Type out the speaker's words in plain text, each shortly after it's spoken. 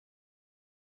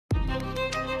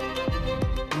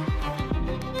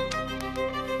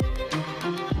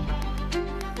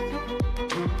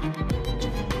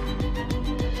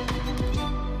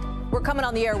We're coming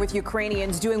on the air with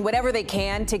Ukrainians doing whatever they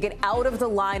can to get out of the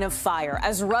line of fire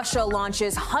as Russia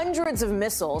launches hundreds of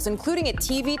missiles, including at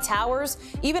TV towers,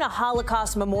 even a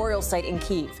Holocaust memorial site in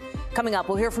Kyiv. Coming up,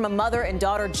 we'll hear from a mother and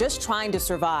daughter just trying to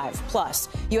survive. Plus,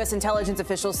 U.S. intelligence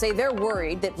officials say they're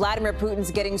worried that Vladimir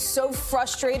Putin's getting so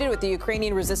frustrated with the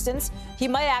Ukrainian resistance, he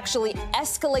might actually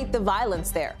escalate the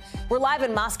violence there. We're live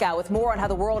in Moscow with more on how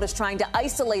the world is trying to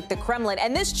isolate the Kremlin.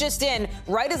 And this just in,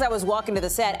 right as I was walking to the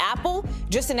set, Apple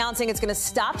just announcing it's going to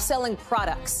stop selling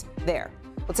products there.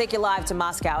 We'll take you live to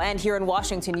Moscow. And here in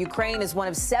Washington, Ukraine is one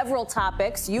of several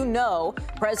topics you know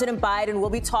President Biden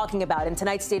will be talking about in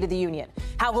tonight's State of the Union.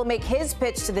 How he'll make his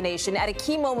pitch to the nation at a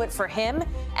key moment for him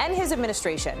and his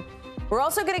administration. We're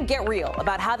also going to get real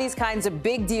about how these kinds of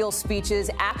big deal speeches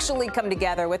actually come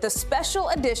together with a special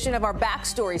edition of our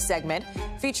Backstory segment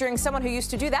featuring someone who used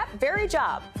to do that very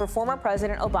job for former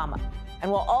President Obama.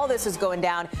 And while all this is going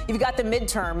down, you've got the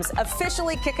midterms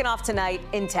officially kicking off tonight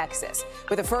in Texas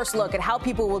with a first look at how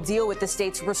people will deal with the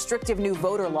state's restrictive new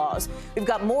voter laws. We've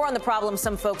got more on the problems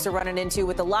some folks are running into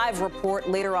with a live report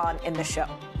later on in the show.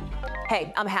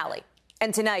 Hey, I'm Hallie.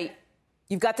 And tonight,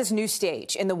 you've got this new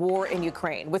stage in the war in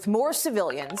Ukraine with more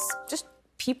civilians, just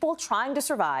people trying to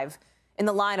survive, in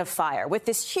the line of fire with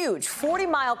this huge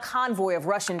 40-mile convoy of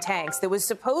Russian tanks that was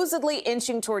supposedly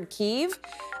inching toward Kyiv,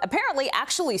 apparently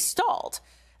actually stalled.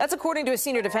 That's according to a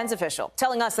senior defense official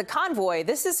telling us the convoy,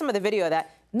 this is some of the video of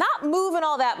that, not moving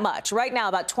all that much. Right now,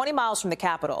 about 20 miles from the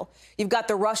capital, you've got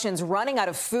the Russians running out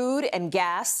of food and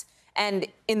gas. And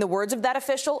in the words of that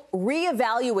official,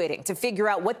 reevaluating to figure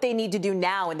out what they need to do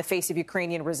now in the face of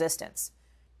Ukrainian resistance.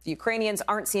 The Ukrainians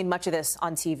aren't seeing much of this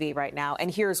on TV right now, and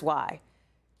here's why.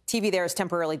 TV there is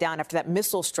temporarily down after that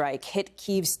missile strike hit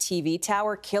Kyiv's TV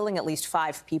tower, killing at least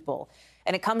 5 people.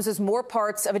 And it comes as more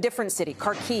parts of a different city,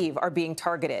 Kharkiv, are being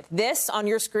targeted. This, on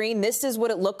your screen, this is what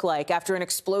it looked like after an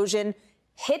explosion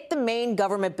hit the main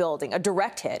government building, a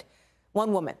direct hit.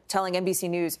 One woman telling NBC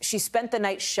News she spent the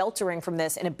night sheltering from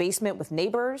this in a basement with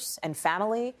neighbors and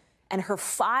family and her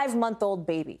 5-month-old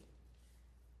baby.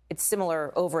 It's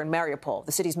similar over in Mariupol,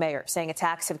 the city's mayor, saying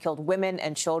attacks have killed women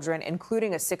and children,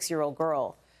 including a 6-year-old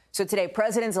girl. So today,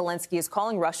 President Zelensky is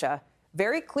calling Russia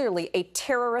very clearly a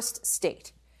terrorist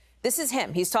state. This is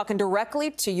him. He's talking directly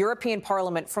to European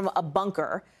Parliament from a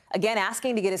bunker, again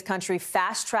asking to get his country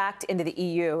fast-tracked into the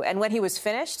EU. And when he was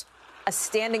finished, a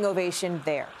standing ovation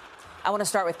there. I want to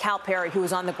start with Cal Perry, who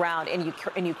is on the ground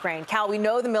in Ukraine. Cal, we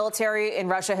know the military in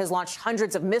Russia has launched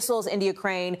hundreds of missiles into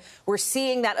Ukraine. We're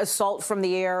seeing that assault from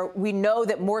the air. We know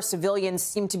that more civilians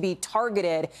seem to be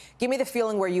targeted. Give me the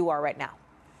feeling where you are right now.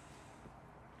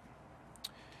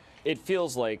 It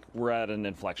feels like we're at an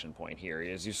inflection point here.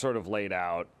 As you sort of laid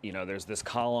out, you know, there's this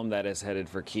column that is headed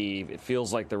for Kyiv. It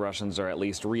feels like the Russians are at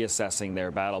least reassessing their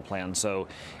battle plan. So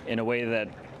in a way that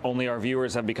only our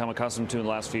viewers have become accustomed to in the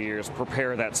last few years,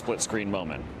 prepare that split screen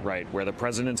moment, right, where the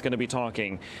president's going to be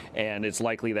talking and it's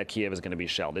likely that Kyiv is going to be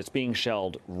shelled. It's being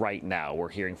shelled right now. We're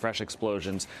hearing fresh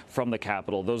explosions from the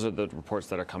capital. Those are the reports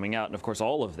that are coming out. And of course,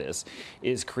 all of this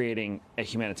is creating a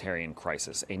humanitarian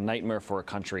crisis, a nightmare for a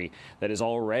country that is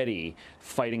already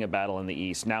fighting a battle in the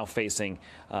east, now facing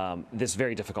this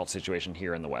very difficult situation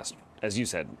here in the west. As you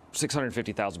said,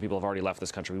 650,000 people have already left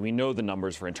this country. We know the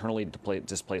numbers for internally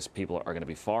displaced people are going to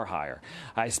be far higher.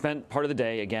 I spent part of the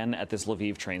day, again, at this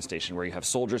Lviv train station where you have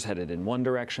soldiers headed in one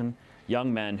direction,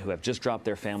 young men who have just dropped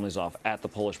their families off at the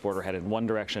Polish border headed in one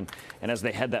direction. And as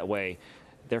they head that way,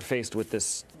 they're faced with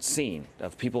this scene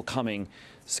of people coming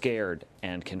scared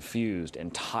and confused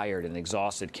and tired and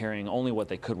exhausted, carrying only what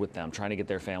they could with them, trying to get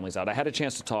their families out. I had a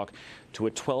chance to talk to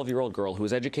a 12-year-old girl who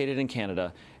was educated in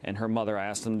Canada, and her mother. I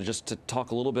asked them just to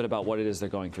talk a little bit about what it is they're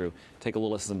going through. Take a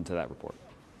little listen to that report.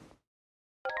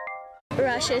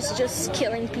 Russia is just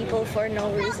killing people for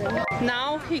no reason.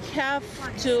 Now he have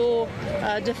to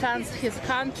defend his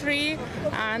country,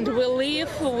 and we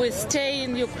live, we stay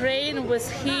in Ukraine with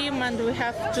him, and we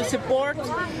have to support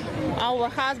our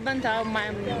husband, our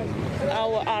man,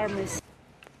 our armies.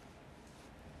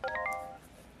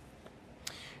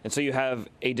 And so you have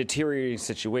a deteriorating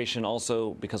situation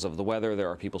also because of the weather. There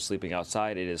are people sleeping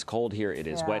outside. It is cold here. It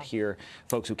is wet here.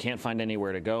 Folks who can't find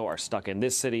anywhere to go are stuck in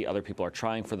this city. Other people are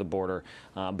trying for the border.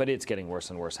 But it's getting worse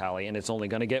and worse, Hallie, and it's only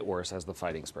going to get worse as the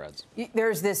fighting spreads.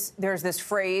 There's this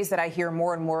phrase that I hear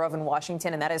more and more of in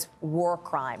Washington, and that is war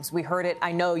crimes. We heard it.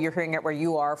 I know you're hearing it where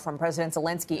you are from President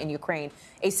Zelensky in Ukraine.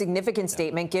 A significant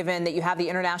statement, given that you have the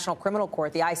International Criminal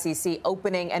Court, the ICC,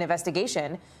 opening an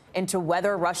investigation into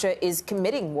whether Russia is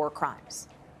committing war crimes.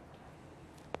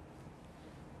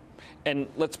 And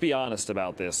let's be honest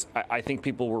about this. I think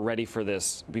people were ready for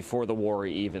this before the war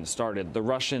even started. The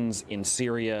Russians in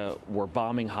Syria were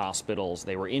bombing hospitals.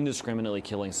 They were indiscriminately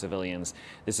killing civilians.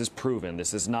 This is proven.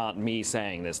 This is not me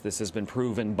saying this. This has been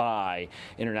proven by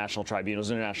international tribunals,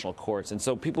 international courts. And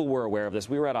so people were aware of this.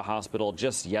 We were at a hospital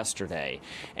just yesterday.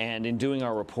 And in doing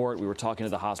our report, we were talking to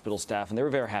the hospital staff, and they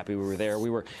were very happy we were there. We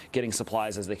were getting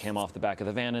supplies as they came off the back of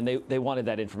the van, and they wanted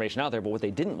that information out there. But what they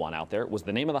didn't want out there was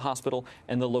the name of the hospital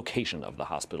and the location of the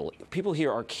hospital. People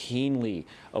here are keenly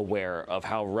aware of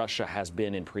how Russia has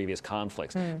been in previous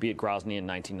conflicts, be it Grozny in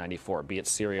 1994, be it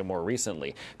Syria more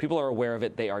recently. People are aware of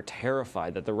it. They are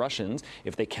terrified that the Russians,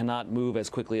 if they cannot move as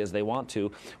quickly as they want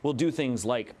to, will do things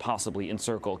like possibly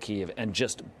encircle Kyiv and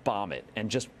just bomb it and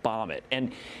just bomb it.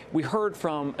 And we heard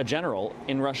from a general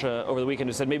in Russia over the weekend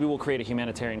who said maybe we'll create a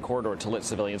humanitarian corridor to let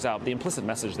civilians out. The implicit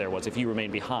message there was if you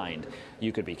remain behind,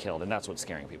 you could be killed. And that's what's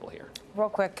scaring people here. Real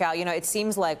quick, Cal, you know, it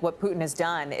seems like what Putin has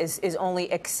done is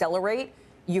only accelerate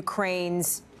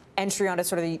Ukraine's entry onto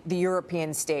sort of the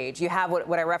European stage. You have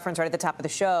what I referenced right at the top of the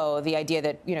show, the idea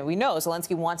that, you know, we know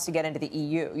Zelensky wants to get into the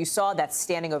EU. You saw that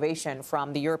standing ovation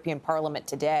from the European Parliament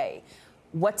today.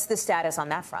 What's the status on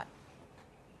that front?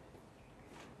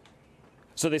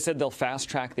 So they said they'll fast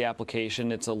track the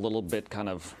application. It's a little bit kind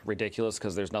of ridiculous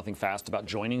because there's nothing fast about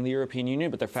joining the European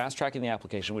Union, but they're fast tracking the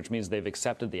application, which means they've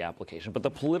accepted the application. But the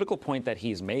political point that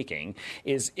he's making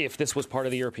is if this was part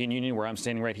of the European Union, where I'm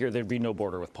standing right here, there'd be no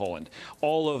border with Poland.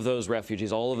 All of those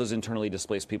refugees, all of those internally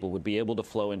displaced people would be able to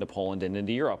flow into Poland and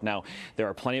into Europe. Now, there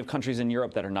are plenty of countries in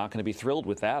Europe that are not going to be thrilled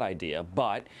with that idea,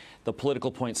 but the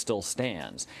political point still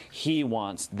stands. He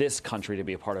wants this country to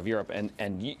be a part of Europe,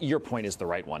 and your point is the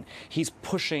right one. He's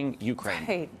pushing Ukraine.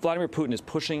 Right. Vladimir Putin is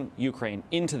pushing Ukraine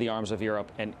into the arms of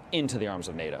Europe and into the arms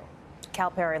of NATO. Cal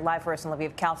Perry, live for us in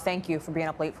Lviv. Cal, thank you for being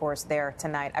up late for us there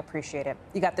tonight. I appreciate it.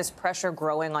 You got this pressure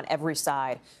growing on every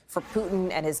side for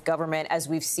Putin and his government as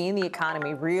we've seen the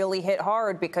economy really hit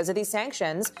hard because of these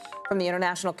sanctions from the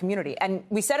international community. And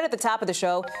we said it at the top of the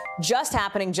show, just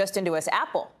happening just into us.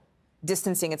 Apple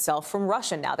distancing itself from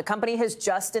Russia now. The company has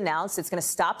just announced it's going to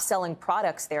stop selling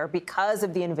products there because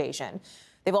of the invasion.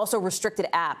 They've also restricted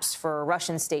apps for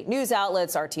Russian state news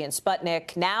outlets, RT and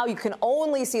Sputnik. Now you can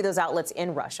only see those outlets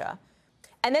in Russia.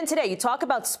 And then today, you talk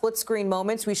about split-screen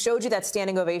moments. We showed you that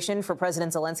standing ovation for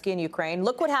President Zelensky in Ukraine.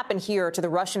 Look what happened here to the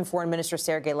Russian Foreign Minister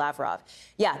Sergei Lavrov.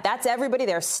 Yeah, that's everybody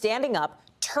there standing up,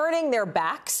 turning their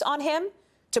backs on him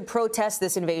to protest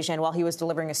this invasion while he was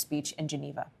delivering a speech in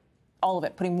Geneva. All of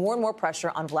it, putting more and more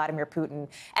pressure on Vladimir Putin.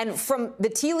 And from the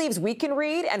tea leaves we can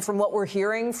read and from what we're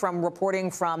hearing from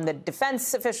reporting from the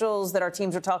defense officials that our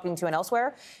teams are talking to and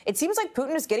elsewhere, it seems like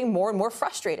Putin is getting more and more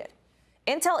frustrated.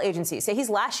 Intel agencies say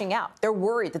he's lashing out. They're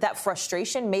worried that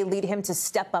frustration may lead him to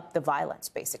step up the violence,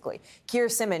 basically. Keir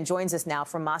Simon joins us now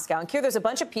from Moscow. And Keir, there's a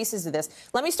bunch of pieces to this.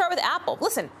 Let me start with Apple.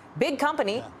 Listen, big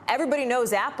company. Yeah. Everybody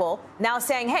knows Apple. Now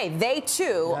saying, hey, they,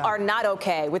 too, are not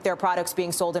OK with their products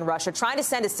being sold in Russia, trying to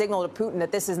send a signal to Putin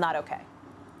that this is not OK.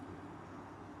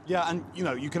 Yeah, and, you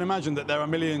know, you can imagine that there are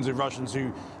millions of Russians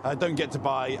who don't get to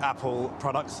buy Apple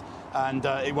products, and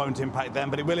it won't impact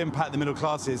them, but it will impact the middle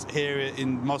classes here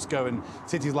in Moscow and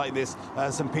cities like this,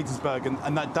 St. Petersburg,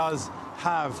 and that does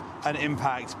have an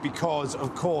impact because,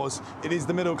 of course, it is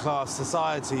the middle class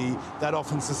society that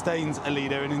often sustains a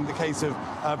leader, and in the case of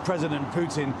President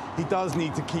Putin, he does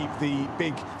need to keep the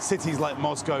big cities like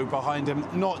Moscow behind him,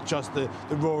 not just the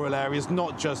rural areas,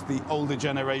 not just the older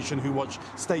generation who watch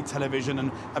state television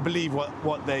and believe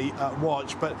what they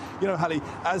watch. But, you know, Hallie,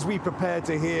 as we prepare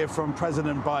to hear from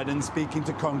President Biden speaking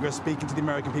to Congress, speaking to the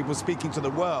American people, speaking to the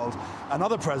world,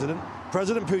 another president,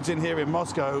 President Putin here in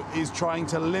Moscow, is trying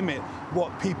to limit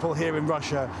what people here in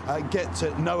Russia get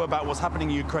to know about what's happening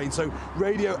in Ukraine. So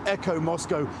Radio Echo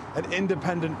Moscow, an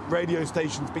independent radio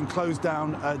station, has been closed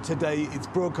down today. Its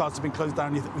broadcasts have been closed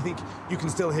down. We think you can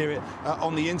still hear it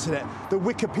on the internet. The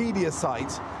Wikipedia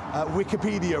site,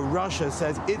 Wikipedia Russia,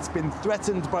 says it's been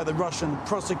threatened by the Russian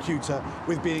prosecutor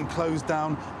with being closed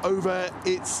down over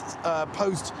its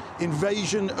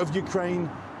post-invasion of Ukraine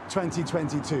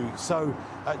 2022. So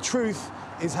truth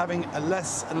is having a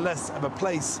less and less of a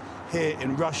place here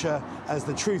in Russia, as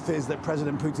the truth is that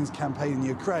President Putin's campaign in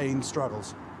Ukraine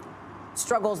struggles.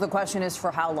 Struggles, the question is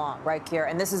for how long, right, Keir?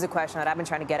 And this is a question that I've been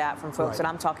trying to get at from folks that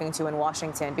I'm talking to in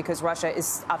Washington, because Russia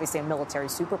is obviously a military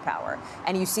superpower.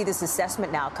 And you see this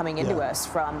assessment now coming into us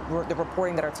from the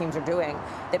reporting that our teams are doing,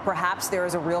 that perhaps there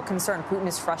is a real concern. Putin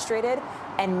is frustrated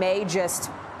and may just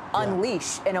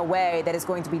unleash in a way that is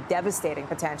going to be devastating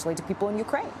potentially to people in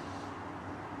Ukraine.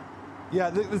 Yeah,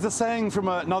 there's a saying from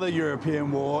another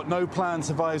European war, no plan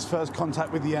survives first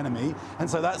contact with the enemy. And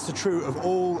so that's true of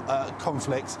all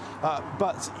conflicts.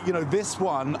 But, you know, this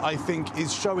one, I think,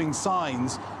 is showing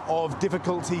signs of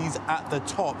difficulties at the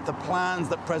top. The plans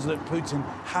that President Putin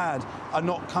had are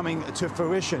not coming to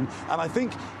fruition. And I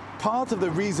think part of the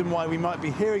reason why we might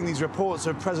be hearing these reports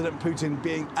of President Putin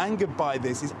being angered by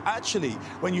this is actually,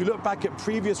 when you look back at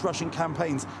previous Russian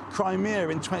campaigns, Crimea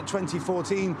in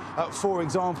 2014, for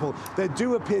example, there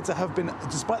do appear to have been,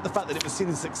 despite the fact that it was seen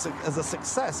as a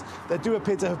success, there do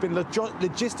appear to have been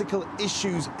logistical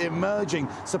issues emerging,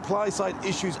 supply-side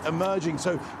issues emerging.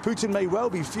 So Putin may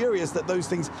well be furious that those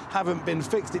things haven't been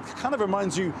fixed. It kind of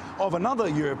reminds you of another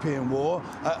European war,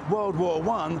 World War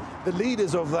I. The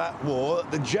leaders of that war,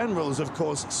 the generals, of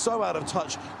course, so out of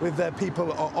touch with their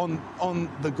people on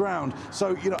the ground.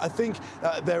 So, you know, I think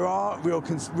there are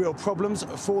real problems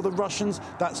for the Russians.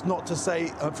 That's not to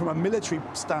say, from a military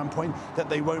standpoint, that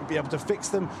they won't be able to fix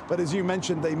them. But as you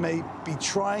mentioned, they may be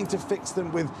trying to fix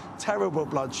them with terrible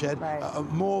bloodshed,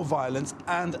 more violence.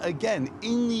 And again,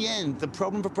 in the end, the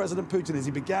problem for President Putin is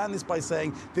he began this by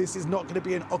saying this is not going to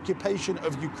be an occupation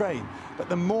of Ukraine. But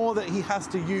the more that he has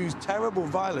to use terrible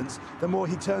violence, the more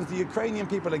he turns the Ukrainian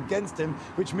people against him,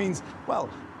 which means, well,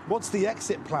 what's the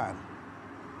exit plan?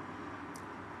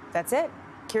 That's it.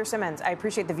 Keir Simmons, I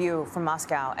appreciate the view from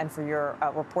Moscow and for your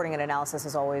reporting and analysis,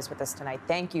 as always, with us tonight.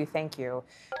 Thank you, thank you.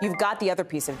 You've got the other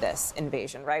piece of this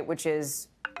invasion, right, which is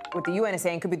what the UN is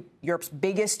saying could be Europe's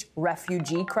biggest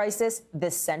refugee crisis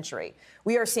this century.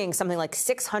 We are seeing something like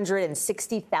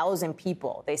 660,000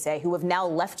 people, they say, who have now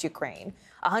left Ukraine,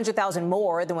 100,000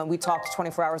 more than when we talked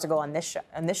 24 hours ago on this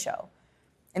show.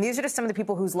 And these are just some of the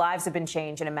people whose lives have been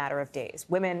changed in a matter of days.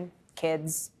 Women,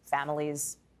 kids,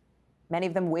 families, many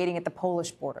of them waiting at the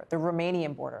Polish border, the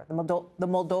Romanian border, the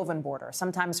Moldovan border,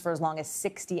 sometimes for as long as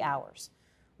 60 hours.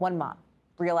 One mom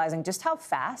realizing just how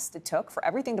fast it took for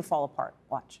everything to fall apart.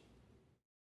 Watch.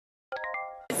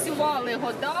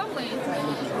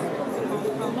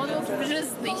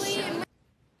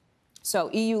 So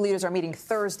EU leaders are meeting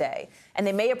Thursday, and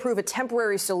they may approve a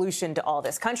temporary solution to all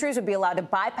this. Countries would be allowed to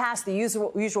bypass the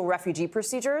usual refugee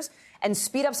procedures and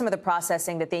speed up some of the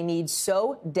processing that they need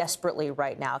so desperately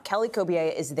right now. Kelly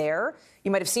Kobiela is there.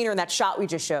 You might have seen her in that shot we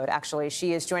just showed, actually.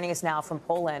 She is joining us now from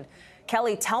Poland.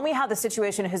 Kelly, tell me how the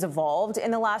situation has evolved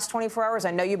in the last 24 hours.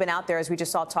 I know you've been out there, as we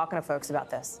just saw, talking to folks about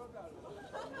this.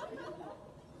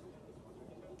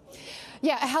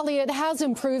 Yeah, Hallie, it has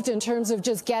improved in terms of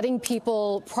just getting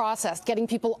people processed, getting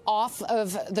people off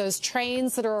of those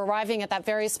trains that are arriving at that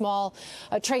very small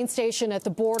train station at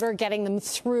the border, getting them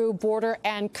through border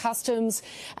and customs,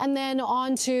 and then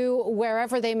on to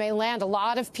wherever they may land. A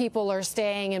lot of people are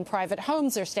staying in private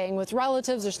homes. They're staying with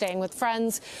relatives. They're staying with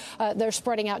friends. They're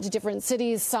spreading out to different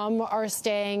cities. Some are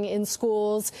staying in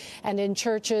schools and in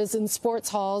churches and sports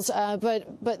halls. But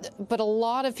a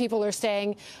lot of people are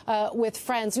staying with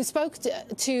friends. We spoke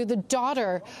to the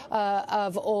daughter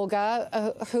of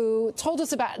Olga, who told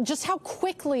us about just how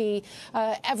quickly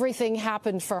everything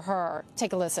happened for her.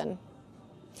 Take a listen.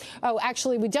 Oh,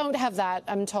 actually, we don't have that,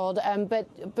 I'm told.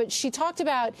 But she talked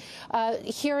about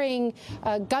hearing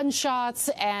gunshots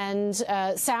and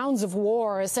sounds of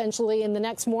war, essentially. And the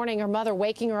next morning, her mother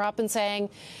waking her up and saying,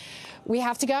 "We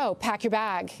have to go. Pack your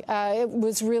bag." It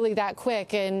was really that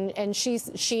quick. And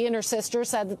she and her sister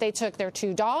said that they took their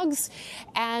 2 dogs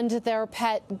and their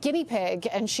pet guinea pig.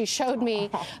 And she showed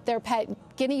me their pet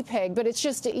guinea pig. But it's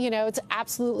just, you know, it's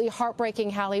absolutely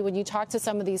heartbreaking, Hallie, when you talk to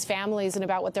some of these families and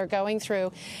about what they're going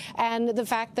through. And the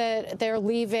fact that they're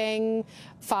leaving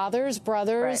fathers,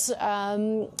 brothers,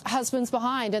 husbands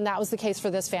behind. And that was the case for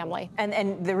this family.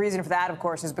 And the reason for that, of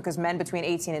course, is because men between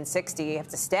 18 and 60 have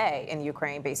to stay in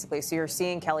Ukraine, basically. So you're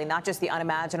seeing, Kelly, not just the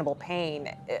unimaginable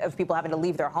pain of people having to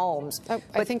leave their homes,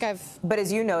 but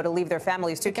as you know, to leave their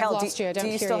families too. Kelly, do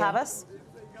you still have us?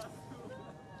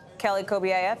 Kelly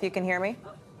Kobiela, if you can hear me.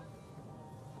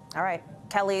 All right.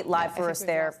 Kelly, live for us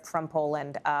there from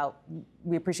Poland.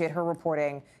 We appreciate her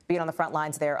reporting, being on the front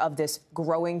lines there of this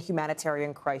growing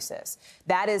humanitarian crisis.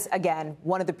 That is, again,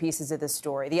 one of the pieces of this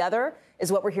story. The other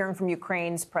is what we're hearing from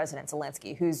Ukraine's President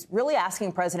Zelensky, who's really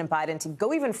asking President Biden to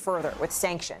go even further with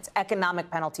sanctions, economic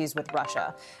penalties with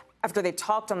Russia. After they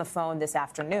talked on the phone this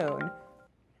afternoon,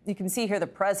 you can see here the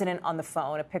president on the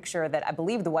phone, a picture that I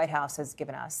believe the White House has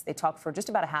given us. They talked for just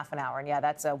about a half an hour, and yeah,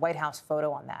 that's a White House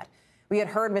photo on that. We had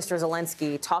heard Mr.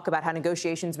 Zelensky talk about how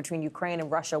negotiations between Ukraine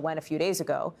and Russia went a few days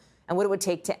ago and what it would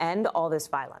take to end all this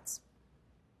violence.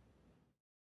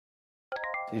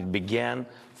 It began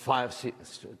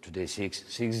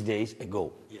six days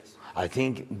ago. Yes. I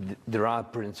think there are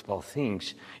principal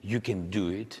things you can do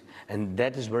it, and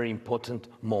that is very important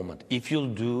moment. If you'll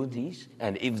do this,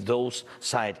 and if those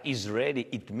side is ready,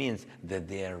 it means that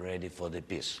they are ready for the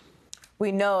peace.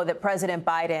 We know that President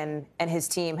Biden and his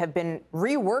team have been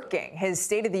reworking his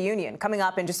State of the Union coming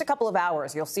up in just a couple of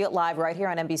hours. You'll see it live right here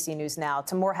on NBC News Now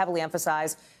to more heavily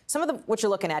emphasize some of what you're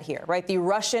looking at here, right? The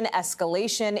Russian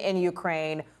escalation in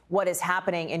Ukraine, what is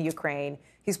happening in Ukraine.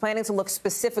 He's planning to look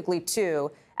specifically,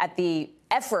 too, at the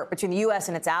effort between the U.S.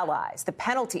 and its allies, the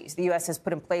penalties the U.S. has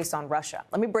put in place on Russia.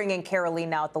 Let me bring in Carol Lee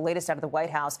now at the latest out of the White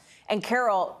House. And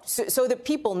Carol, so that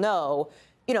people know,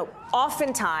 you know,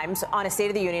 oftentimes on a State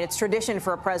of the Union, it's tradition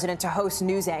for a president to host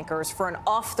news anchors for an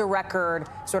off-the-record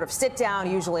sort of sit-down,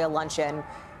 usually a luncheon.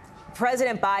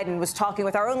 President Biden was talking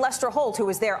with our own Lester Holt, who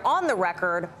was there on the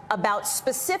record, about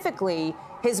specifically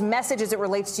his message as it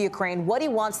relates to Ukraine, what he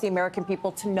wants the American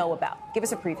people to know about. Give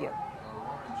us a preview.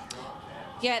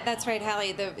 Yeah, that's right,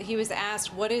 Hallie. He was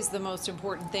asked, what is the most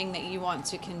important thing that you want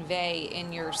to convey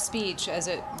in your speech as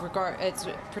it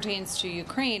pertains to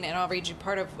Ukraine? And I'll read you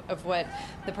part of what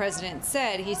the president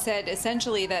said. He said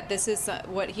essentially that this is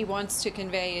what he wants to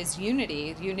convey is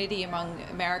unity among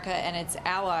America and its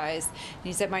allies. And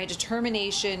he said, my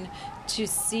determination to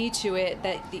see to it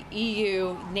that the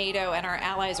EU, NATO, and our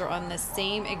allies are on the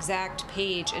same exact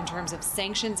page in terms of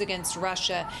sanctions against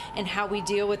Russia and how we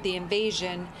deal with the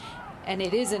invasion. And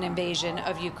it is an invasion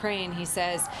of Ukraine, he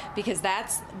says, because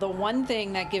that's the one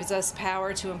thing that gives us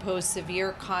power to impose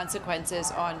severe consequences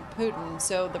on Putin.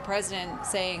 So the president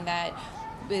saying that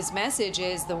his message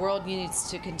is the world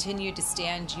needs to continue to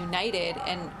stand united,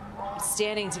 and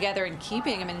standing together and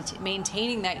keeping and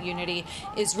maintaining that unity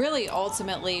is really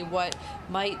ultimately what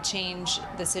might change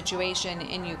the situation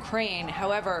in Ukraine.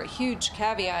 However, huge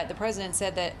caveat, the president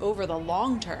said that over the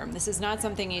long term, this is not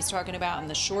something he's talking about in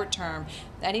the short term.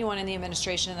 Anyone in the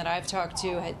administration that I've talked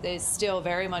to is still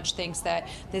very much thinks that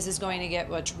this is going to get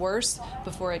much worse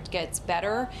before it gets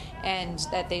better, and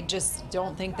that they just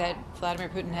don't think that Vladimir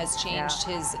Putin has changed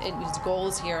his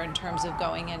goals here in terms of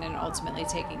going in and ultimately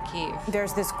taking Kyiv.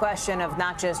 There's this question of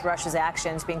not just Russia's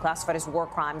actions being classified as war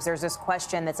crimes. There's this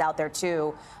question that's out there,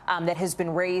 too, that has been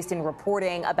raised in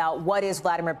reporting about what is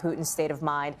Vladimir Putin's state of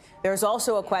mind. There's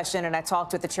also a question, and I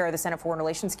talked with the chair of the Senate Foreign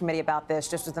Relations Committee about this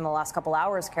just within the last couple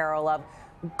hours, Carol, of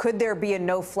could there be a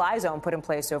no-fly zone put in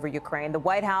place over Ukraine? The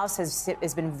White House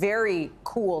has been very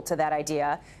cool to that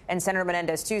idea. And Senator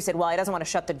Menendez, too, said, well, he doesn't want to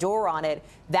shut the door on it.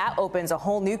 That opens a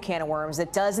whole new can of worms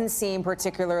that doesn't seem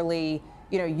particularly,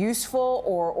 useful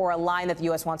or a line that the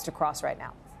U.S. wants to cross right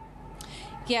now.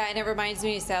 Yeah, and it reminds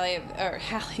me,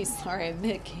 Hallie, sorry,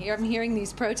 I'm hearing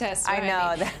these protests. I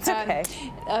know, that's okay.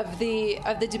 Of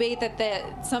the debate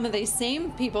that some of the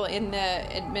same people in the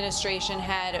administration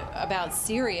had about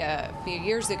Syria a few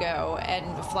years ago and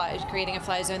creating a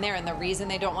fly zone there. And the reason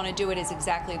they don't want to do it is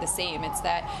exactly the same. It's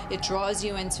that it draws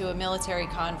you into a military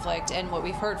conflict. And what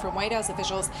we've heard from White House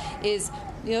officials is,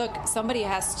 look, somebody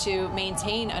has to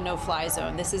maintain a no-fly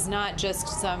zone. This is not just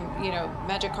some,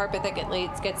 magic carpet that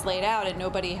gets laid out and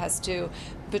nobody has to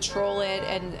patrol it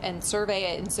and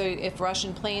survey it. And so if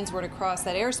Russian planes were to cross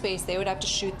that airspace, they would have to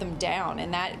shoot them down.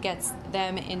 And that gets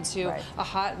them into a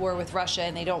hot war with Russia,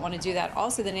 and they don't want to do that.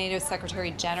 Also, the NATO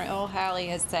Secretary General, Hallie,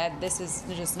 has said this is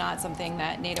just not something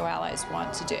that NATO allies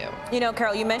want to do.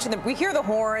 Carol, you mentioned that we hear the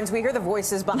horns, we hear the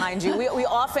voices behind you. We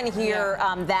often hear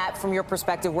that from your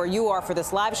perspective where you are for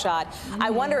this live shot. I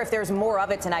wonder if there's more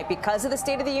of it tonight because of the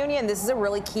State of the Union. This is a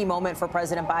really key moment for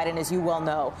President Biden, as you well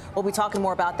know. We'll be talking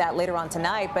more about that later on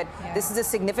tonight, but this is a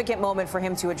significant moment for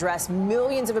him to address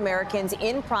millions of Americans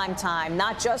in prime time,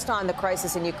 not just on the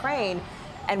crisis in Ukraine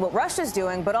and what Russia's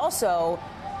doing, but also,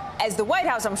 as the White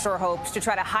House, I'm sure, hopes to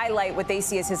try to highlight what they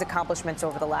see as his accomplishments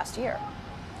over the last year.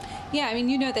 Yeah, I mean,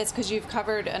 you know this because you've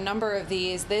covered a number of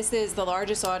these. This is the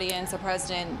largest audience a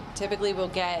president typically will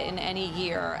get in any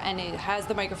year, and it has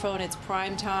the microphone, it's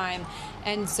prime time,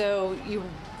 and so you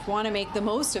want to make the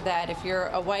most of that if you're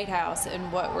a White House.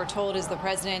 And what we're told is the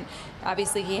president,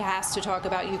 obviously he has to talk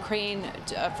about Ukraine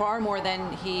far more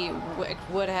than he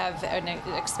would have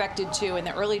expected to in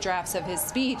the early drafts of his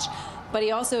speech. But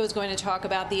he also is going to talk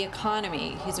about the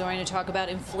economy. He's going to talk about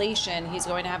inflation. He's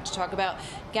going to have to talk about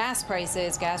gas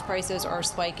prices. Gas prices are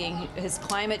spiking. His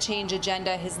climate change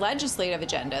agenda, his legislative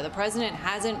agenda. The president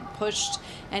hasn't pushed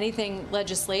anything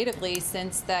legislatively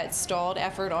since that stalled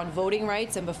effort on voting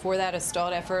rights, and before that, a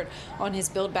stalled effort on his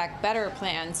Build Back Better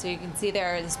plan. So you can see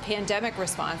there his pandemic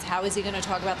response. How is he going to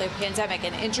talk about the pandemic?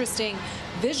 An interesting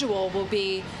visual will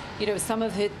be, some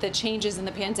of the changes in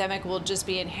the pandemic will just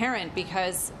be inherent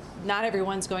because not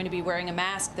everyone's going to be wearing a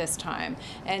mask this time.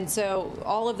 And so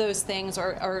all of those things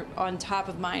are on top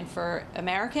of mind for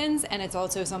Americans, and it's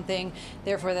also something,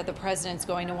 therefore, that the president's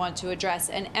going to want to address.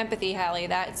 And empathy, Hallie,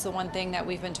 that's the one thing that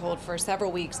we've been told for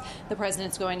several weeks. The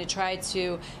president's going to try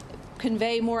to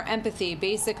convey more empathy,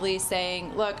 basically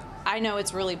saying, look, I know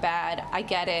it's really bad. I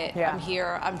get it. Yeah. I'm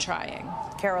here. I'm trying.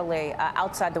 Carol Lee,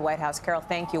 outside the White House. Carol,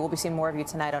 thank you. We'll be seeing more of you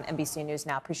tonight on NBC News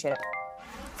Now. Appreciate it.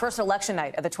 First election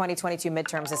night of the 2022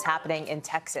 midterms is happening in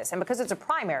Texas. And because it's a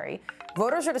primary,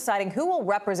 voters are deciding who will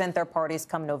represent their parties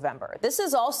come November. This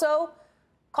is also,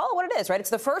 call it what it is, right? It's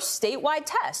the first statewide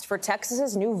test for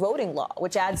Texas's new voting law,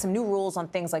 which adds some new rules on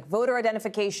things like voter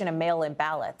identification and mail-in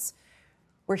ballots.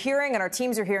 We're hearing, and our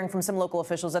teams are hearing from some local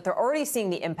officials, that they're already seeing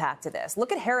the impact of this.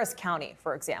 Look at Harris County,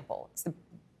 for example. It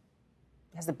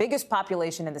has the biggest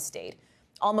population in the state.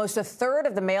 Almost a third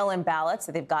of the mail-in ballots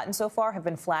that they've gotten so far have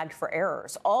been flagged for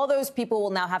errors. All those people will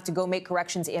now have to go make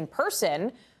corrections in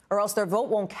person, or else their vote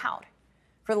won't count.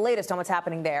 For the latest on what's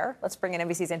happening there, let's bring in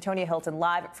NBC's Antonia Hilton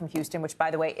live from Houston, which, by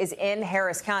the way, is in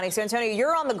Harris County. So, Antonia,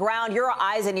 you're on the ground. You're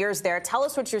eyes and ears there. Tell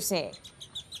us what you're seeing.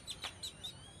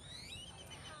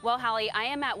 Well, Hallie, I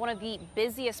am at one of the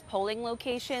busiest polling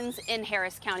locations in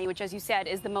Harris County, which, as you said,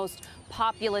 is the most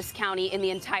populous county in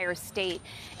the entire state.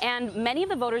 And many of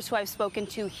the voters who I've spoken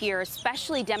to here,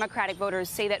 especially Democratic voters,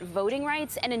 say that voting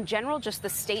rights and in general just the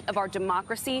state of our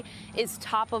democracy is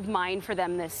top of mind for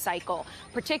them this cycle,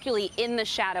 particularly in the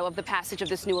shadow of the passage of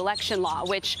this new election law,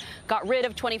 which got rid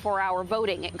of 24-hour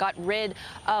voting. It got rid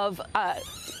of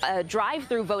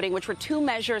drive-through voting, which were two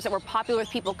measures that were popular with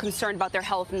people concerned about their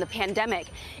health in the pandemic.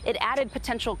 It added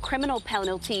potential criminal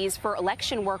penalties for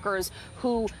election workers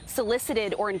who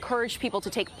solicited or encouraged people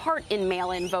to take part in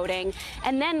mail-in voting.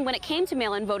 And then when it came to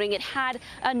mail-in voting, it had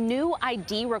a new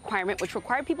ID requirement, which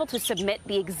required people to submit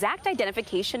the exact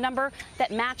identification number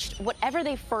that matched whatever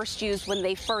they first used when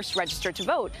they first registered to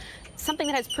vote. Something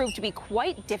that has proved to be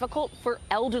quite difficult for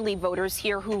elderly voters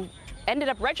here who ended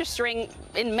up registering,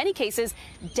 in many cases,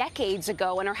 decades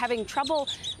ago and are having trouble,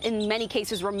 in many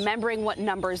cases, remembering what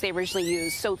numbers they originally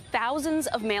used. So thousands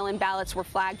of mail-in ballots were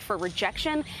flagged for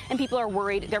rejection, and people are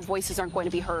worried their voices aren't going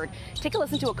to be heard. Take a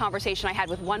listen to a conversation I had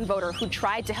with one voter who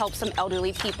tried to help some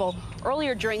elderly people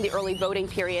earlier during the early voting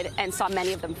period and saw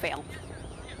many of them fail.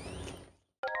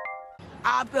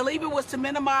 I believe it was to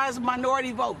minimize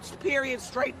minority votes, period,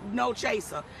 straight, no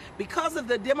chaser. Because of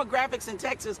the demographics in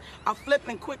Texas are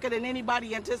flipping quicker than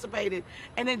anybody anticipated.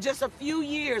 And in just a few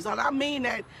years, and I mean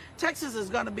that, Texas is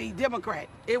going to be Democrat.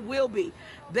 It will be.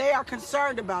 They are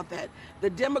concerned about that. The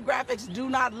demographics do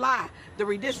not lie. The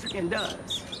redistricting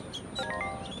does.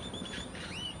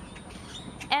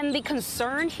 And the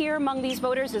concern here among these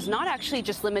voters is not actually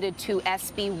just limited to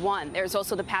SB 1. There's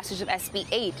also the passage of SB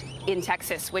 8 in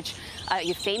Texas, which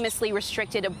famously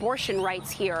restricted abortion rights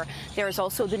here. There's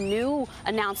also the new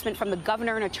announcement from the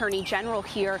governor and attorney general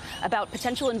here about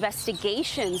potential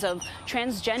investigations of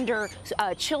transgender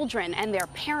children and their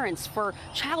parents for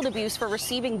child abuse for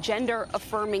receiving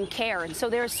gender-affirming care. And so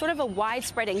there's sort of a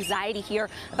widespread anxiety here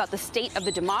about the state of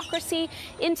the democracy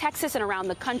in Texas and around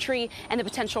the country and the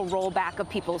potential rollback of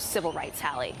people's civil rights,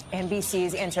 Hallie.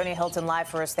 NBC's Antonia Hilton live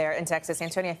for us there in Texas.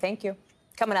 Antonia, thank you.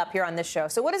 Coming up here on this show.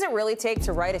 So what does it really take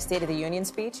to write a State of the Union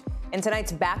speech? In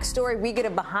tonight's Backstory, we get a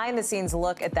behind-the-scenes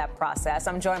look at that process.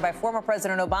 I'm joined by former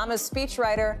President Obama's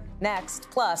speechwriter next,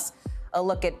 plus a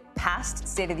look at past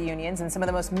State of the Unions and some of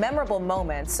the most memorable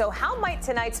moments. So how might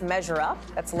tonight's measure up?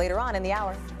 That's later on in the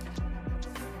hour.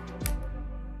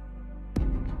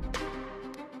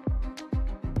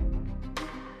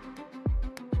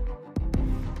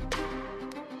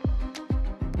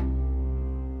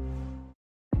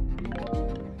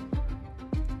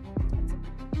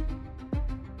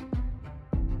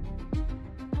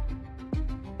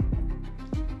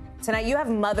 Tonight, you have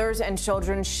mothers and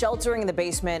children sheltering in the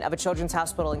basement of a children's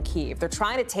hospital in Kyiv. They're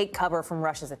trying to take cover from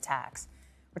Russia's attacks.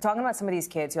 We're talking about some of these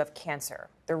kids who have cancer.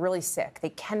 They're really sick.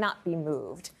 They cannot be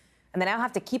moved. And they now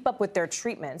have to keep up with their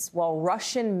treatments while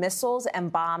Russian missiles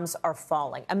and bombs are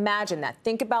falling. Imagine that.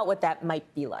 Think about what that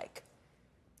might be like.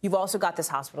 You've also got this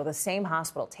hospital, the same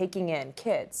hospital, taking in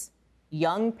kids,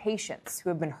 young patients who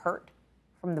have been hurt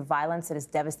from the violence that is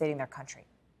devastating their country.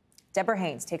 Deborah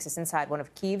Haynes takes us inside one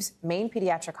of Kyiv's main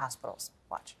pediatric hospitals.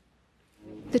 Watch.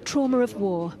 The trauma of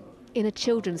war in a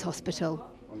children's hospital.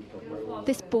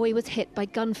 This boy was hit by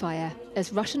gunfire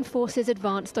as Russian forces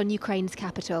advanced on Ukraine's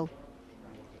capital.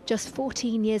 Just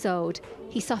 14 years old,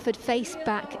 he suffered face,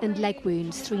 back and leg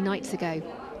wounds 3 nights ago.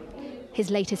 His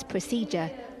latest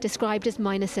procedure described as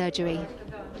minor surgery.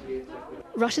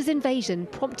 Russia's invasion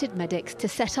prompted medics to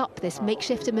set up this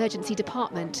makeshift emergency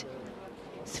department.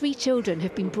 3 children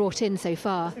have been brought in so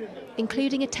far,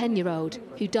 including a 10-year-old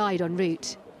who died en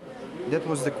route. That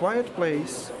was the quiet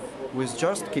place with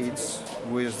just kids,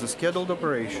 with the scheduled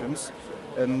operations,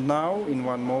 and now in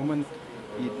one moment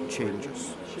it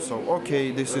changes. So,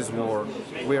 okay, this is war.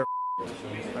 We are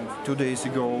and 2 days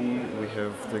ago we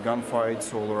have the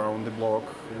gunfights all around the block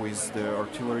with the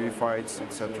artillery fights,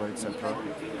 etc., etc.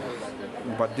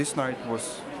 But this night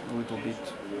was a little bit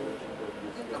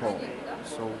calm.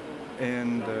 So,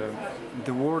 and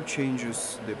the war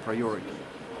changes the priority.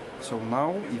 So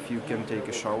now, if you can take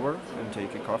a shower and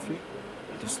take a coffee,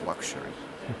 it is luxury.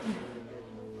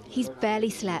 He's barely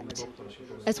slept.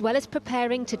 As well as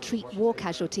preparing to treat war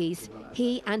casualties,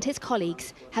 he and his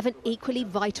colleagues have an equally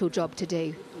vital job to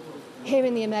do. Here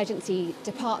in the emergency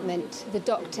department, the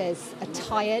doctors are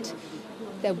tired.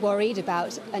 They're worried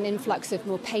about an influx of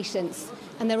more patients,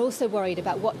 and they're also worried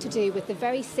about what to do with the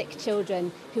very sick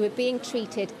children who were being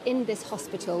treated in this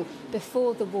hospital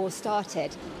before the war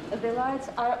started. The lights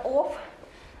are off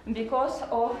because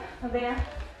of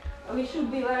we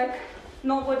should be like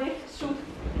nobody should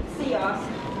see us,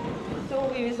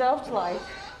 so we're without light.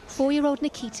 4-year-old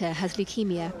Nikita has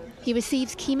leukemia. He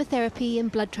receives chemotherapy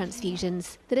and blood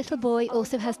transfusions. The little boy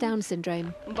also has Down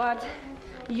syndrome. But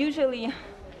usually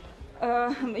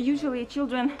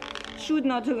children should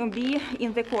not be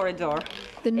in the corridor.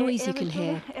 The noise you can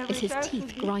hear is his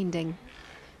teeth grinding.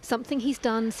 Something he's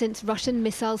done since Russian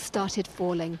missiles started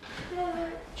falling.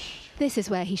 This is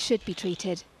where he should be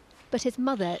treated. But his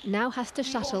mother now has to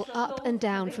shuttle up and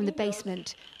down from the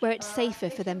basement, where it's safer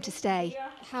for them to stay.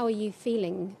 How are you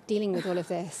feeling dealing with all of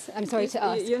this? I'm sorry to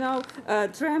ask. You know,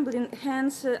 trembling,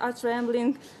 hands are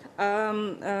trembling,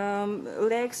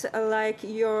 legs like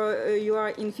you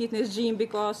are in fitness gym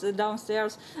because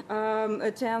downstairs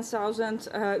 10,000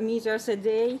 meters a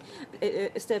day,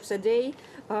 steps a day,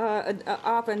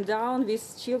 up and down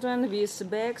with children, with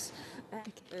bags.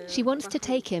 She wants to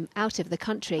take him out of the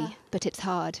country, but it's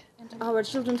hard. Our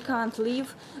children can't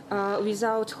live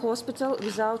without hospital,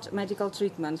 without medical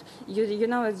treatment. You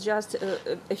know, it's just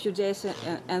a few days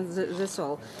and that's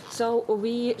all. So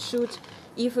we should,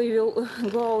 if we will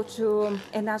go to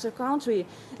another country,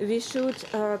 we should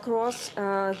cross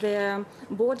the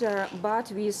border,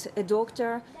 but with a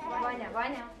doctor.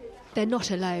 They're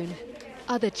not alone.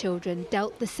 Other children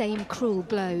dealt the same cruel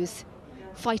blows,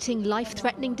 fighting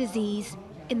life-threatening disease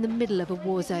in the middle of a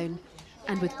war zone,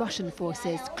 and with Russian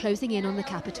forces closing in on the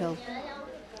capital.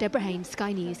 Deborah Haynes,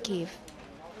 Sky News, Kyiv.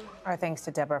 Our thanks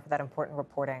to Deborah for that important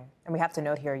reporting. And we have to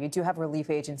note here, you do have relief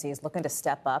agencies looking to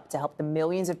step up to help the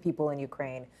millions of people in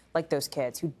Ukraine, like those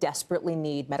kids, who desperately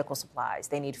need medical supplies.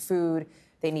 They need food,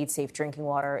 they need safe drinking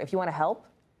water. If you want to help,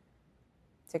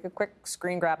 take a quick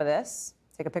screen grab of this.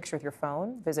 Take a picture with your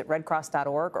phone, visit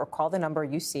redcross.org, or call the number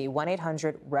you see,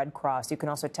 1-800-RED-CROSS. You can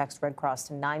also text Red Cross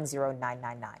to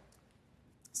 90999.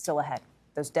 Still ahead,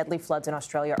 those deadly floods in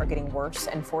Australia are getting worse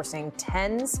and forcing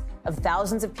tens of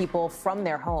thousands of people from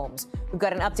their homes. We've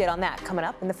got an update on that coming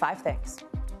up in the 5 Things.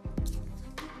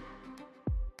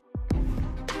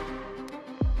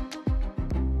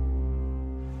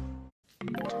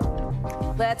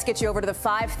 Let's get you over to the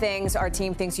 5 things our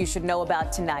team thinks you should know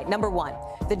about tonight. Number 1,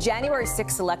 the January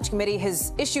 6th Select Committee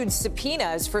has issued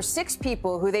subpoenas for 6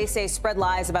 people who they say spread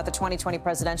lies about the 2020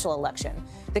 presidential election.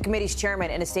 The committee's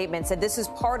chairman, in a statement, said this is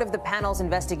part of the panel's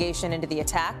investigation into the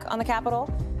attack on the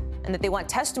Capitol and that they want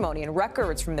testimony and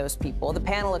records from those people. The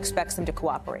panel expects them to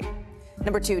cooperate.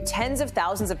 Number 2, tens of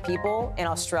thousands of people in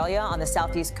Australia on the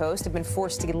southeast coast have been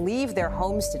forced to leave their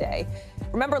homes today.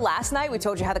 Remember last night we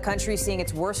told you how the country is seeing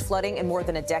its worst flooding in more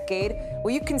than a decade?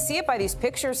 Well, you can see it by these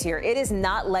pictures here. It is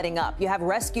not letting up. You have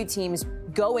rescue teams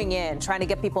going in, trying to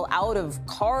get people out of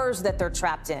cars that they're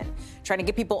trapped in, trying to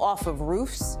get people off of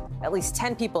roofs. At least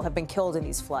 10 people have been killed in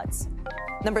these floods.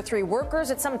 Number 3, workers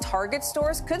at some Target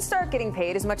stores could start getting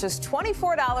paid as much as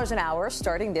 $24 an hour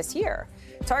starting this year.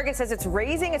 Target says it's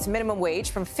raising its minimum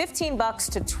wage from $15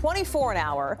 to $24 an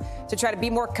hour to try to be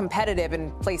more competitive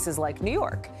in places like New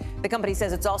York. The company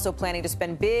says it's also planning to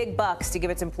spend big bucks to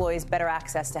give its employees better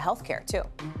access to health care, too.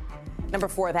 Number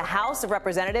 4, the House of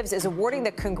Representatives is awarding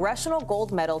the Congressional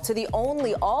Gold Medal to the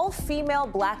only all-female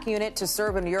black unit to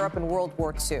serve in Europe in World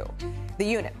War II. The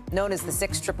unit, known as the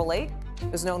 6888,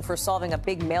 was known for solving a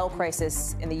big male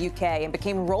crisis in the UK and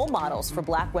became role models for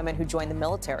black women who joined the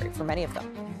military, for many of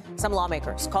them. Some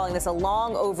lawmakers calling this a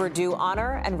long overdue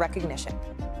honor and recognition.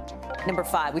 Number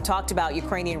 5, we talked about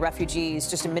Ukrainian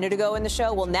refugees just a minute ago in the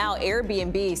show. Well, now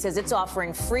Airbnb says it's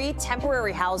offering free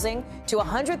temporary housing to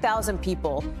 100,000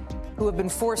 people who have been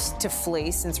forced to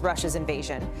flee since Russia's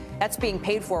invasion. That's being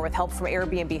paid for with help from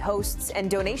Airbnb hosts and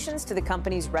donations to the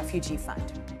company's refugee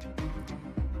fund.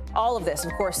 All of this,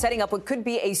 of course, setting up what could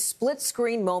be a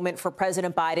split-screen moment for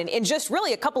President Biden in just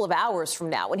really a couple of hours from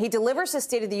now when he delivers his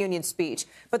State of the Union speech.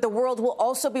 But the world will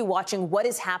also be watching what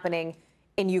is happening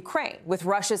in Ukraine with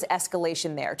Russia's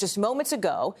escalation there. Just moments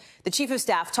ago, the chief of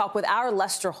staff talked with our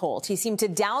Lester Holt. He seemed to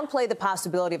downplay the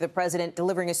possibility of the president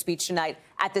delivering a speech tonight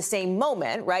at the same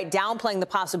moment, right? Downplaying the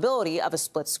possibility of a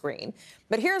split screen.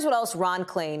 But here's what else Ron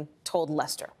Klain told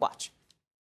Lester. Watch.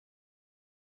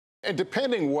 And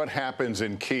depending what happens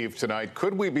in Kyiv tonight,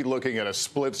 could we be looking at a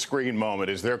split screen moment?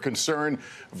 Is there concern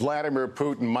Vladimir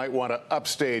Putin might want to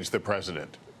upstage the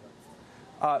president?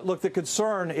 Look, the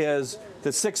concern is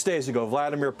that 6 days ago,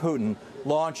 Vladimir Putin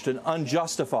launched an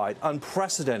unjustified,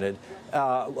 unprecedented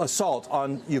assault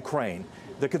on Ukraine.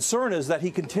 The concern is that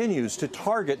he continues to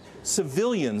target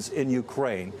civilians in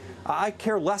Ukraine. I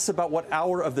care less about what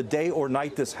hour of the day or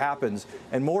night this happens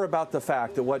and more about the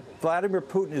fact that what Vladimir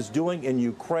Putin is doing in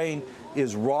Ukraine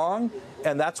is wrong.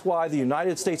 And that's why the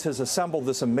United States has assembled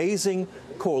this amazing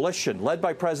coalition led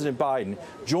by President Biden,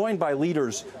 joined by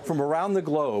leaders from around the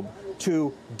globe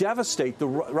to devastate the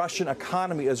Russian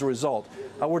economy as a result.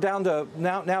 We're down to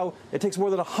now it takes more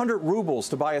than 100 rubles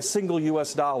to buy a single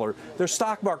U.S. dollar. Their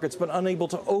stock market's been unable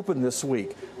to open this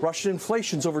week. Russian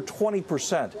inflation's over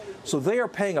 20%. So they are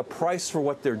paying a price for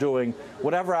what they're doing,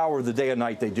 whatever hour of the day and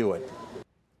night they do it.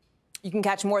 You can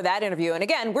catch more of that interview. And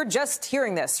again, we're just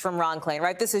hearing this from Ron Klain,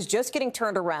 right? This is just getting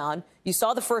turned around. You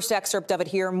saw the first excerpt of it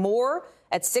here. More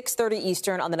at 6:30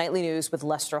 Eastern on the Nightly News with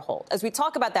Lester Holt. As we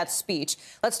talk about that speech,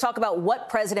 let's talk about what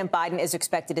President Biden is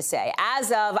expected to say.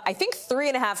 As of, I think,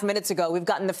 3.5 minutes ago, we've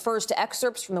gotten the first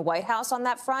excerpts from the White House on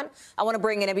that front. I want to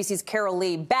bring in NBC's Carol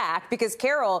Lee back because,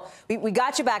 Carol, we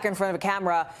got you back in front of a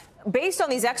camera. Based on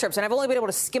these excerpts, and I've only been able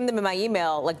to skim them in my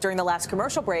email, like during the last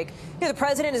commercial break, the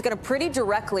president is going to pretty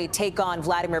directly take on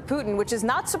Vladimir Putin, which is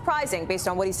not surprising based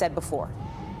on what he said before.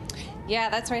 Yeah,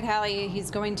 that's right, Hallie.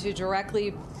 He's going to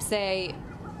directly say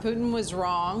Putin was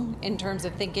wrong in terms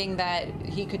of thinking that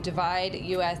he could divide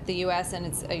the U.S. and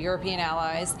its European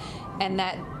allies, and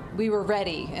that we were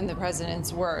ready, in the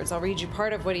president's words. I'll read you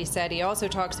part of what he said. He also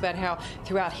talks about how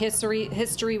throughout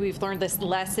history we've learned this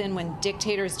lesson: when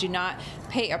dictators do not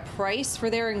pay a price for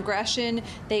their aggression,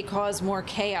 they cause more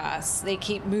chaos. They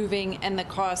keep moving, and the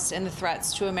costs and the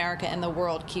threats to America and the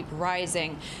world keep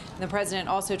rising. And the president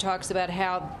also talks about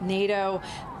how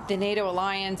the NATO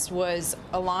alliance was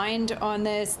aligned on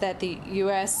this, that the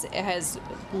U.S. has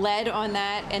led on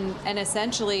that, and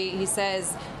essentially, he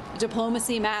says,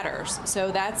 diplomacy matters.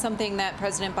 So that's something that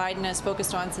President Biden has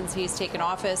focused on since he's taken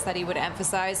office, that he would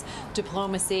emphasize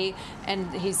diplomacy.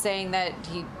 And he's saying that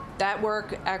that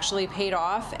work actually paid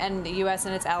off, and the U.S.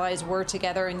 and its allies were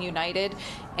together and united.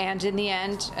 And in the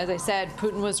end, as I said,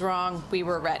 Putin was wrong. We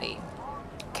were ready.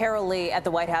 Carol Lee at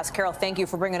the White House. Carol, thank you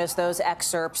for bringing us those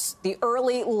excerpts. The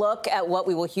early look at what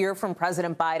we will hear from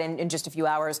President Biden in just a few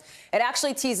hours, it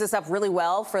actually tees us up really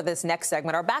well for this next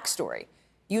segment, our backstory.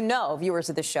 You know, viewers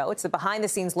of the show, it's the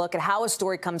behind-the-scenes look at how a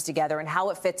story comes together and how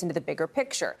it fits into the bigger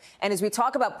picture. And as we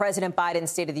talk about President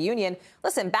Biden's State of the Union,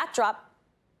 listen, backdrop,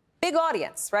 big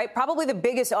audience, right? Probably the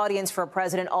biggest audience for a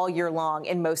president all year long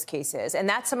in most cases. And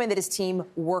that's something that his team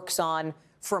works on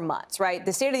for months, right?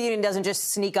 The State of the Union doesn't just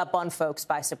sneak up on folks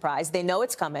by surprise. They know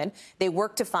it's coming. They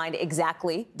work to find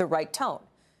exactly the right tone.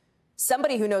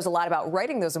 Somebody who knows a lot about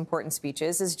writing those important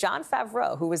speeches is Jon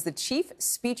Favreau, who was the chief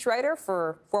speechwriter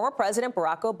for former President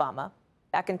Barack Obama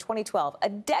back in 2012, a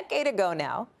decade ago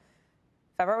now.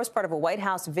 Favreau was part of a White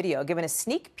House video giving a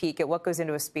sneak peek at what goes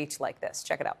into a speech like this.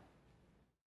 Check it out.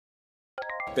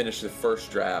 Finished the first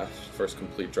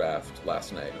complete draft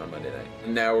last night on Monday night.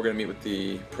 And now we're going to meet with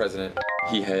the president.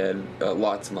 He had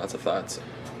lots and lots of thoughts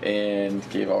and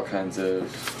gave all kinds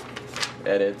of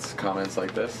edits, comments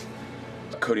like this.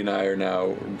 Cody and I are now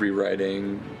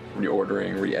rewriting,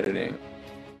 reordering, re-editing.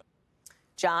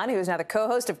 John, who is now the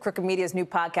co-host of Crooked Media's new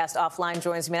podcast, Offline,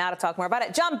 joins me now to talk more about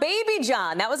it. John, baby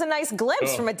John, that was a nice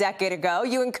glimpse from a decade ago.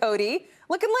 You and Cody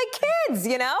looking like kids,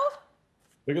 you know?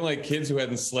 Looking like kids who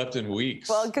hadn't slept in weeks.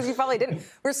 Well, because you probably didn't.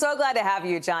 We're so glad to have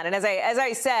you, John. And as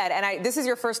I said, this is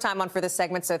your first time on for this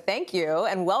segment, so thank you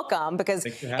and welcome, because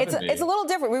it's a little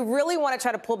different. We really want to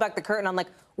try to pull back the curtain on, like,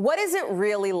 what is it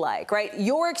really like, right?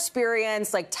 Your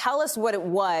experience, like, tell us what it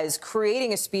was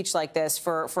creating a speech like this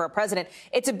for a president.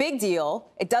 It's a big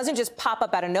deal. It doesn't just pop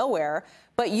up out of nowhere.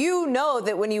 But you know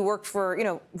that when you worked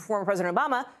for, former President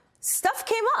Obama, stuff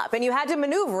came up and you had to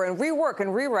maneuver and rework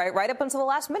and rewrite right up until the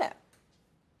last minute.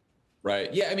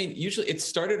 Right. Yeah. I mean, usually it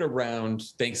started around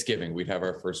Thanksgiving. We'd have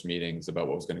our first meetings about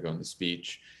what was going to go in the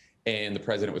speech. And the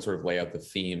president would sort of lay out the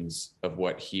themes of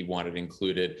what he wanted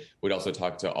included. We'd also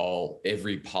talk to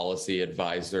every policy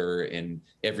advisor in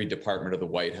every department of the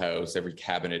White House, every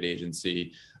cabinet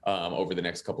agency over the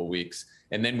next couple of weeks.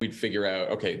 And then we'd figure out,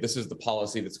 okay, this is the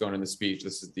policy that's going in the speech.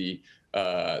 This is these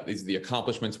are the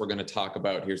accomplishments we're going to talk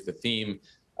about. Here's the theme.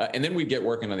 And then we'd get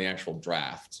working on the actual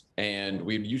draft. And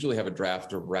we'd usually have a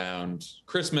draft around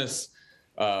Christmas.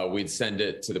 We'd send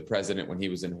it to the president when he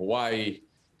was in Hawaii.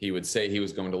 He would say he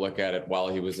was going to look at it while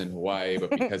he was in Hawaii,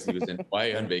 but because he was in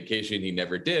Hawaii on vacation, he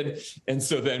never did. And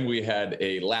so then we had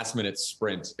a last-minute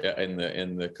sprint in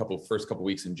the first couple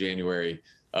weeks in January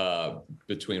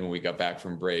between when we got back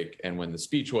from break and when the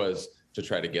speech was, to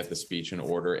try to get the speech in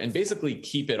order and basically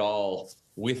keep it all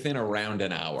within around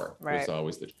an hour. Right. Was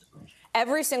always the challenge.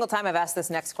 Every single time I've asked this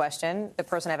next question, the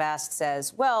person I've asked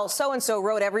says, well, so-and-so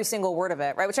wrote every single word of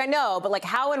it, right? Which I know, but like,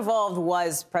 how involved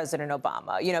was President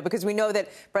Obama? You know, because we know that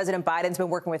President Biden's been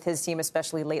working with his team,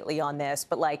 especially lately on this,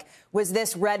 but like, was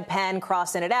this red pen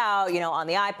crossing it out, you know, on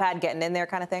the iPad, getting in there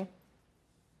kind of thing?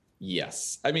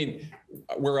 Yes. I mean,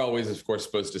 we're always, of course,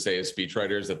 supposed to say as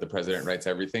speechwriters that the president writes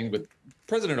everything, but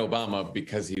President Obama,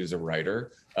 because he was a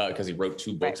writer, because he wrote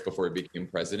 2 books before he became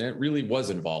president, really was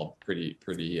involved pretty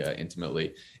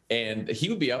intimately. And he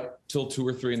would be up till 2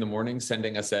 or 3 in the morning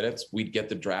sending us edits. We'd get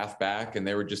the draft back and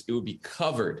it would be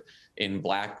covered in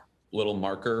black little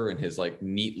marker and his like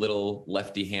neat little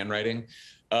lefty handwriting.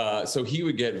 So he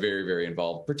would get very, very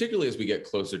involved, particularly as we get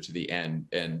closer to the end.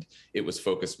 And it was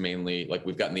focused mainly, like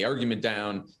we've gotten the argument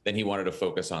down, then he wanted to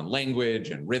focus on language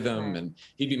and rhythm, and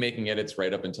he'd be making edits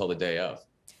right up until the day of.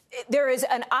 There is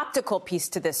an optical piece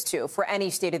to this, too, for any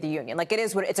State of the Union. Like,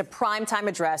 it's a primetime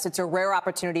address. It's a rare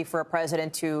opportunity for a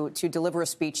president to deliver a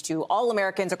speech to all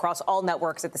Americans across all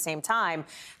networks at the same time.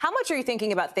 How much are you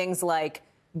thinking about things like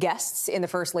guests in the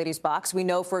First Lady's box? We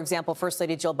know, for example, First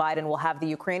Lady Jill Biden will have the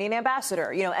Ukrainian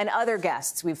ambassador, you know, and other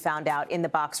guests we've found out in the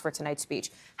box for tonight's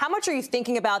speech. How much are you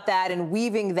thinking about that and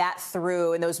weaving that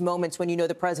through in those moments when you know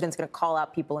the president's going to call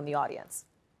out people in the audience?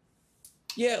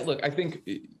 Yeah, look, I think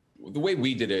the way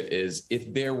we did it is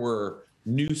if there were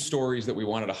news stories that we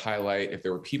wanted to highlight, if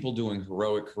there were people doing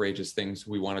heroic, courageous things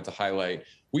we wanted to highlight,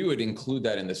 we would include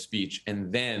that in the speech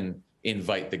and then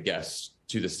invite the guests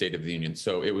to the State of the Union.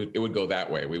 So it would go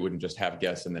that way. We wouldn't just have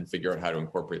guests and then figure out how to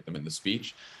incorporate them in the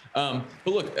speech. But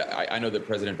look, I know that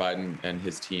President Biden and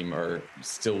his team are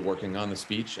still working on the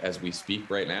speech as we speak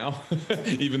right now.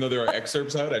 Even though there are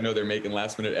excerpts out, I know they're making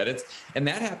last-minute edits. And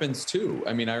that happens too.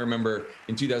 I mean, I remember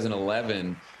in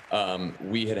 2011,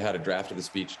 we had a draft of the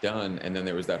speech done, and then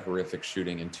there was that horrific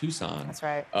shooting in Tucson. That's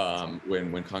right.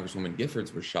 When Congresswoman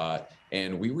Giffords was shot,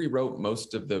 and we rewrote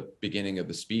most of the beginning of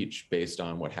the speech based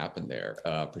on what happened there,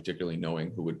 particularly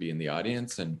knowing who would be in the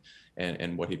audience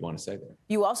and what he'd want to say there.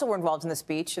 You also were involved in the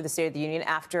speech of the State of the Union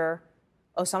after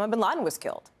Osama bin Laden was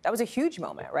killed. That was a huge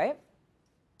moment, right?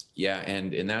 Yeah,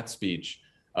 and in that speech,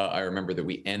 I remember that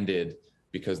we ended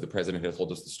because the president had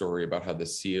told us the story about how the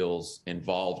SEALs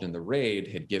involved in the raid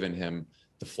had given him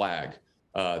the flag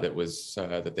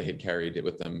that they had carried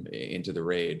with them into the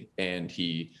raid. And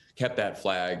he kept that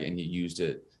flag and he used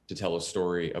it to tell a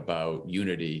story about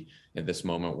unity in this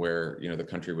moment where, you know, the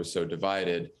country was so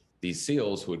divided. These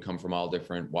SEALs who had come from all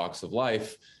different walks of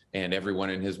life, and everyone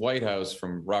in his White House,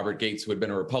 from Robert Gates, who had been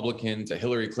a Republican, to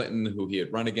Hillary Clinton, who he had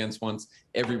run against once,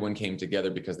 everyone came together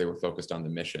because they were focused on the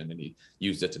mission. And he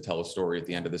used it to tell a story at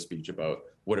the end of the speech about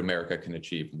what America can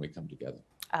achieve when we come together.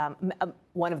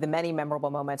 One of the many memorable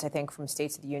moments, I think, from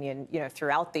States of the Union, you know,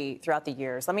 throughout the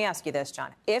years. Let me ask you this,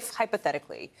 John. If,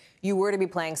 hypothetically, you were to be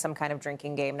playing some kind of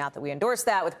drinking game, not that we endorse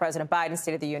that, with President Biden's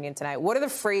State of the Union tonight, what are the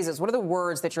phrases, what are the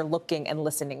words that you're looking and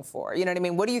listening for? You know what I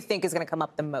mean? What do you think is going to come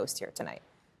up the most here tonight?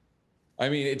 I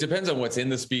mean, it depends on what's in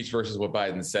the speech versus what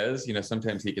Biden says. You know,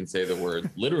 sometimes he can say the word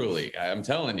literally. I'm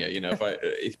telling you, you know,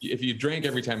 if you drank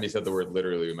every time he said the word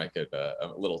literally, we might get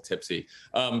a little tipsy.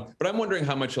 But I'm wondering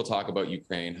how much he'll talk about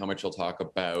Ukraine, how much he'll talk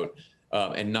about,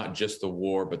 and not just the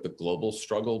war, but the global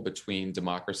struggle between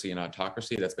democracy and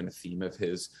autocracy. That's been a theme of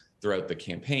his throughout the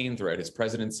campaign, throughout his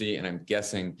presidency. And I'm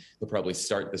guessing he'll probably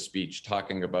start the speech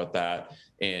talking about that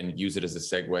and use it as a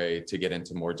segue to get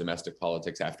into more domestic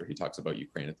politics after he talks about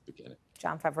Ukraine at the beginning.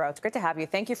 John Favreau, it's great to have you.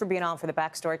 Thank you for being on for the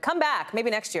backstory. Come back,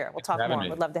 maybe next year. We'll talk more.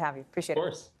 We'd love to have you. Appreciate it. Of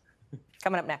course.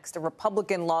 Coming up next, a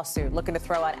Republican lawsuit looking to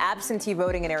throw out absentee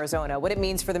voting in Arizona, what it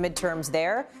means for the midterms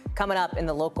there, coming up in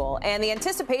the local. And the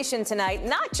anticipation tonight,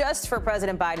 not just for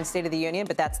President Biden's State of the Union,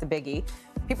 but that's the biggie.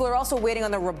 People are also waiting on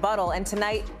the rebuttal, and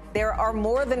tonight there are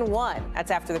more than one.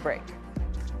 That's after the break.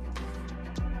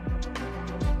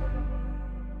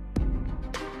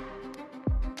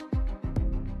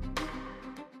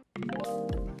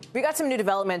 We got some new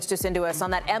developments just into us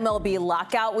on that MLB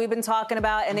lockout we've been talking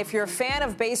about. And if you're a fan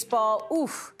of baseball,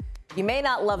 oof, you may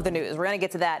not love the news. We're going to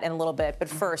get to that in a little bit. But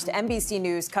first, NBC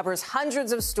News covers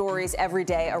hundreds of stories every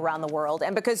day around the world.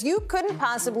 And because you couldn't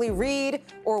possibly read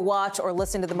or watch or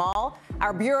listen to them all,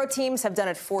 our bureau teams have done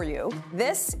it for you.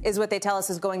 This is what they tell us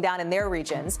is going down in their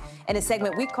regions in a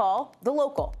segment we call The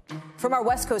Local. From our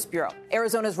West Coast Bureau,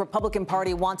 Arizona's Republican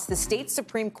Party wants the state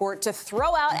Supreme Court to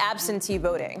throw out absentee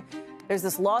voting. There's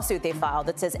this lawsuit they filed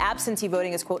that says absentee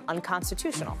voting is, quote,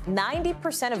 unconstitutional.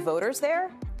 90% of voters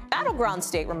there, battleground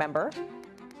state, remember,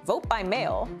 vote by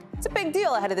mail. It's a big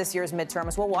deal ahead of this year's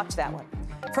midterms. We'll watch that one.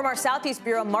 From our Southeast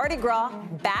Bureau, Mardi Gras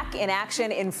back in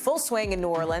action in full swing in New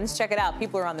Orleans. Check it out.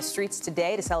 People are on the streets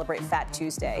today to celebrate Fat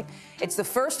Tuesday. It's the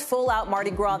first full-out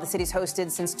Mardi Gras the city's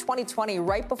hosted since 2020,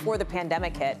 right before the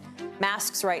pandemic hit.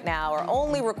 Masks right now are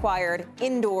only required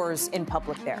indoors in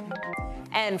public there.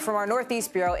 And from our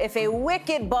Northeast Bureau, if a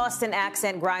wicked Boston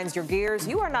accent grinds your gears,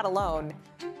 you are not alone.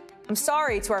 I'm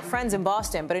sorry to our friends in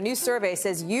Boston, but a new survey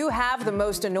says you have the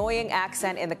most annoying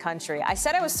accent in the country. I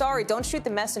said I was sorry. Don't shoot the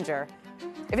messenger.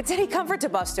 If it's any comfort to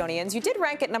Bostonians, you did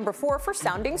rank at number 4 for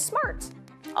sounding smart.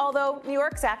 Although New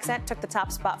York's accent took the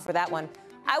top spot for that one.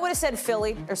 I would have said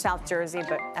Philly or South Jersey,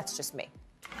 but that's just me.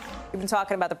 We've been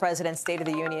talking about the president's State of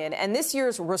the Union, and this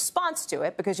year's response to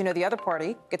it, because, you know, the other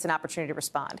party gets an opportunity to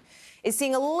respond, is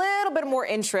seeing a little bit more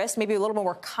interest, maybe a little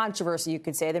more controversy, you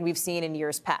could say, than we've seen in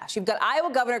years past. You've got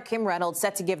Iowa Governor Kim Reynolds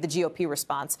set to give the GOP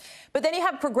response, but then you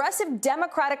have progressive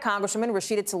Democratic Congresswoman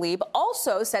Rashida Tlaib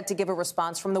also set to give a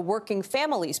response from the Working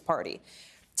Families Party.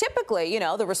 Typically, you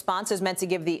know, the response is meant to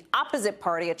give the opposite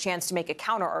party a chance to make a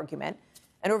counter-argument,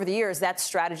 and over the years, that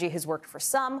strategy has worked for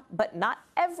some, but not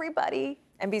everybody.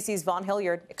 NBC's Vaughn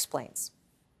Hilliard explains.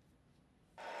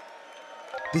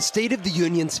 The State of the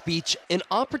Union speech, an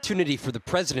opportunity for the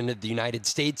President of the United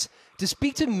States to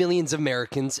speak to millions of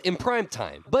Americans in prime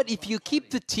time. But if you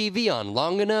keep the TV on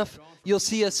long enough, you'll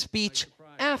see a speech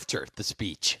after the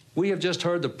speech. We have just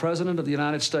heard the President of the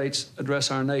United States address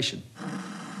our nation.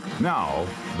 Now,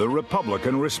 the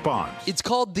Republican response. It's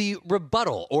called the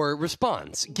rebuttal or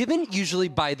response, given usually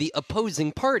by the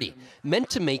opposing party,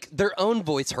 meant to make their own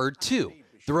voice heard too.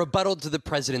 The rebuttal to the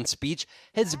president's speech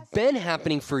has been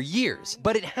happening for years,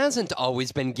 but it hasn't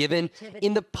always been given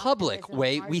in the public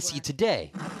way we see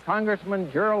today.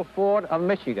 Congressman Gerald Ford of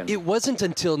Michigan. It wasn't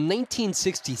until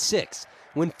 1966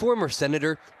 when former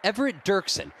Senator Everett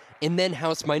Dirksen and then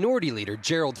House Minority Leader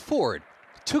Gerald Ford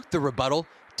took the rebuttal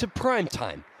to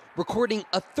primetime, recording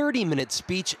a 30-minute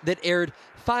speech that aired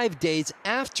 5 days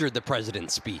after the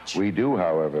president's speech. We do,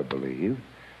 however, believe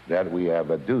that we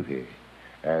have a duty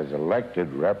as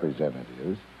elected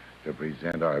representatives to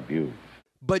present our views.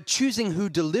 But choosing who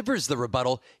delivers the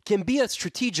rebuttal can be a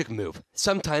strategic move.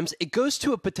 Sometimes it goes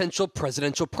to a potential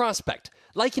presidential prospect,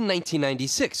 like in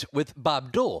 1996 with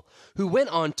Bob Dole, who went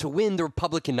on to win the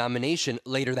Republican nomination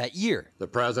later that year. The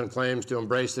president claims to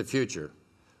embrace the future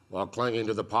while clinging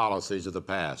to the policies of the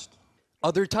past.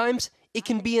 Other times, it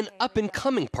can be an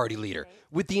up-and-coming party leader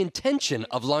with the intention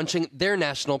of launching their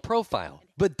national profile.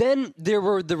 But then there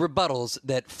were the rebuttals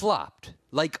that flopped,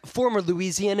 like former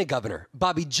Louisiana Governor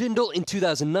Bobby Jindal in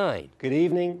 2009. Good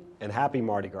evening and happy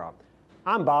Mardi Gras.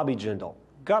 I'm Bobby Jindal,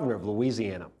 Governor of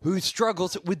Louisiana. Whose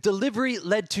struggles with delivery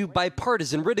led to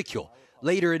bipartisan ridicule,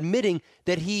 later admitting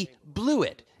that he blew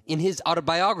it in his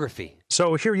autobiography.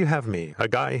 So here you have me, a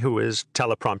guy who is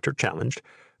teleprompter challenged,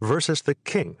 versus the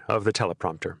king of the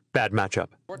teleprompter. Bad matchup.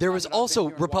 There was also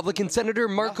Republican Senator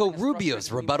Marco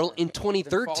Rubio's rebuttal in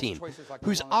 2013,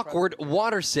 whose awkward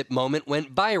water sip moment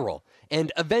went viral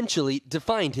and eventually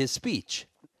defined his speech.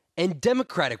 And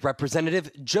Democratic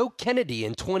Representative Joe Kennedy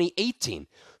in 2018,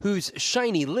 whose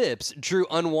shiny lips drew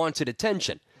unwanted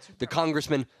attention, the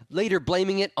congressman later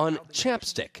blaming it on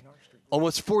chapstick.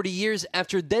 Almost 40 years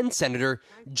after then-Senator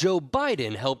Joe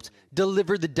Biden helped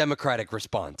deliver the Democratic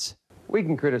response. We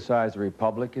can criticize the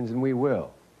Republicans, and we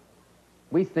will.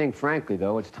 We think, frankly,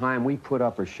 though, it's time we put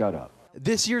up or shut up.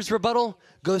 This year's rebuttal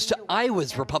goes to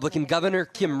Iowa's Republican Governor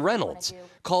Kim Reynolds,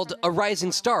 called a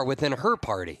rising star within her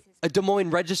party. A Des Moines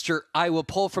Register Iowa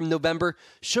poll from November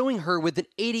showing her with an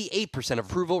 88%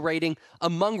 approval rating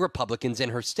among Republicans in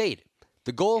her state.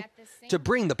 The goal? To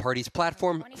bring the party's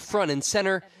platform front and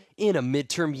center in a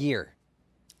midterm year.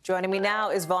 Joining me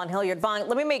now is Vaughn Hilliard. Vaughn,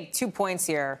 let me make 2 points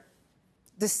here.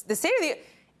 The State of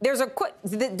the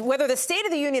whether the State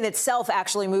of the Union itself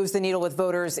actually moves the needle with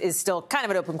voters is still kind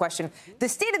of an open question. The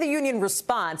State of the Union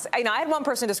response, I had one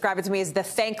person describe it to me as the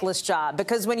thankless job,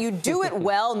 because when you do it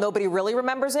well, nobody really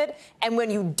remembers it. And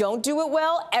when you don't do it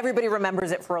well, everybody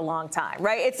remembers it for a long time,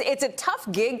 right? It's a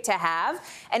tough gig to have.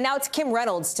 And now it's Kim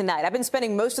Reynolds tonight. I've been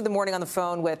spending most of the morning on the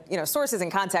phone with, sources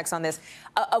and contacts on this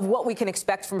of what we can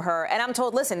expect from her. And I'm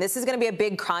told, listen, this is going to be a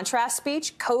big contrast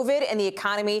speech. COVID and the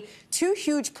economy, two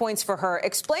huge points for her.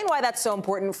 Explain why that's so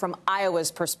important from Iowa's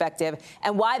perspective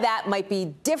and why that might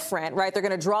be different, right? They're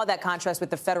going to draw that contrast with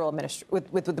the federal with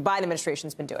what the Biden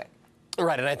administration's been doing.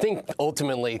 Right, and I think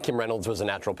ultimately Kim Reynolds was a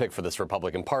natural pick for this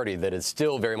Republican Party that is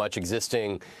still very much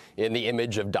existing in the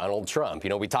image of Donald Trump.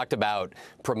 We talked about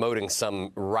promoting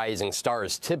some rising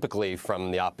stars typically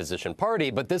from the opposition party,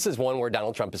 but this is one where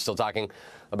Donald Trump is still talking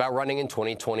about running in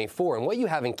 2024. And what you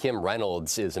have in Kim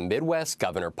Reynolds is a Midwest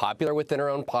governor, popular within her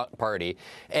own party,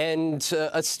 and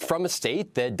from a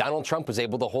state that Donald Trump was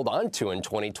able to hold on to in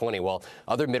 2020, while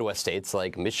other Midwest states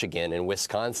like Michigan and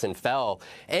Wisconsin fell.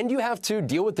 And you have to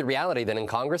deal with the reality that in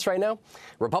Congress right now,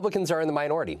 Republicans are in the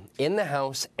minority, in the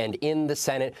House and in the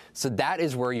Senate. So that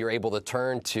is where you're able to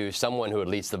turn to someone who at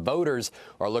least the voters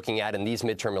are looking at in these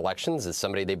midterm elections as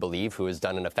somebody they believe who has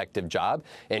done an effective job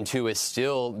and who is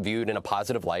still viewed in a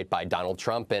positive light by Donald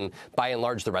Trump and by and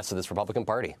large the rest of this Republican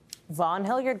Party. Vaughn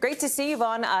Hilliard, great to see you,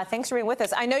 Vaughn. Thanks for being with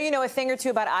us. I know you know a thing or two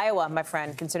about Iowa, my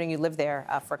friend, considering you lived there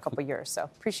for a couple of years. So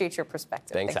appreciate your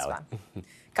perspective. Thanks Hallie. Vaughn.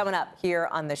 Coming up here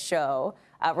on the show,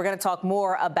 we're going to talk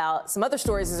more about some other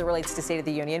stories as it relates to State of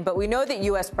the Union. But we know that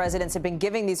U.S. presidents have been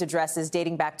giving these addresses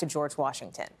dating back to George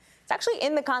Washington. It's actually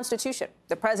in the Constitution.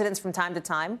 The presidents from time to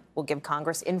time will give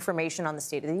Congress information on the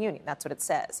State of the Union. That's what it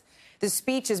says. The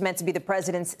speech is meant to be the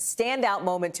president's standout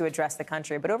moment to address the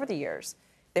country. But over the years,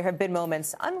 there have been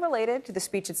moments unrelated to the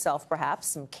speech itself, perhaps,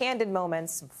 some candid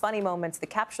moments, some funny moments that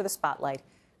capture the spotlight,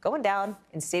 going down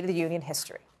in State of the Union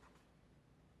history.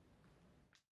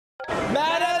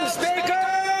 Madam Speaker,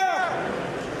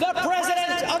 the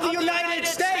President of the United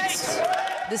States.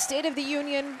 The State of the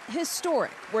Union,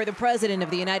 historic, where the President of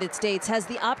the United States has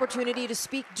the opportunity to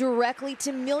speak directly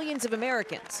to millions of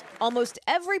Americans. Almost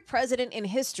every president in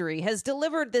history has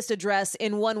delivered this address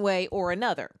in one way or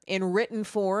another, in written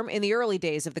form in the early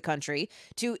days of the country,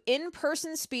 to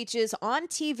in-person speeches on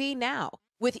TV now.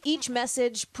 With each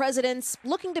message, presidents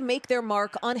looking to make their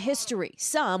mark on history,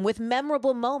 some with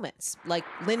memorable moments, like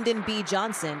Lyndon B.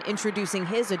 Johnson introducing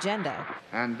his agenda.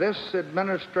 And this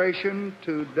administration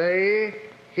today,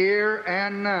 here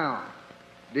and now,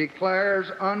 declares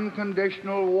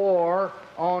unconditional war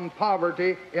on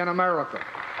poverty in America.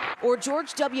 Or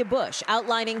George W. Bush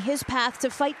outlining his path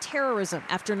to fight terrorism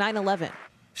after 9/11.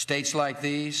 States like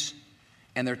these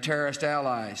and their terrorist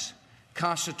allies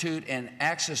constitute an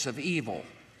axis of evil,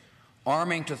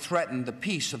 arming to threaten the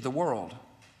peace of the world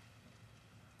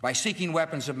by seeking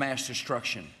weapons of mass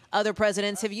destruction. Other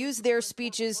presidents have used their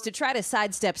speeches to try to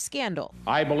sidestep scandal.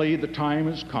 I believe the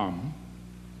time has come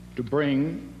to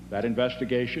bring that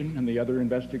investigation and the other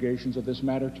investigations of this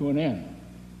matter to an end.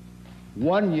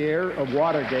 1 year of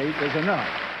Watergate is enough.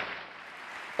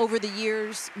 Over the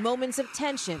years, moments of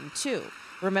tension, too.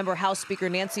 Remember House Speaker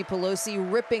Nancy Pelosi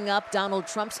ripping up Donald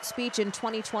Trump's speech in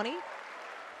 2020?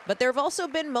 But there have also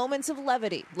been moments of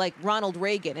levity, like Ronald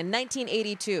Reagan in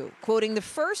 1982, quoting the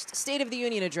first State of the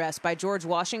Union address by George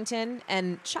Washington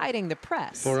and chiding the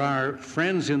press. For our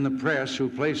friends in the press who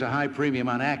place a high premium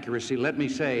on accuracy, let me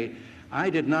say, I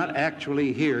did not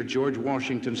actually hear George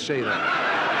Washington say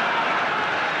that.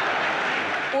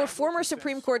 Or former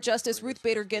Supreme Court Justice Ruth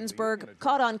Bader Ginsburg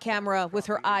caught on camera with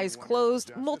her eyes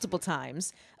closed multiple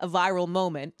times. A viral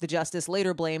moment the justice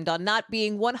later blamed on not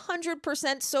being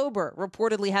 100% sober,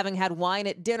 reportedly having had wine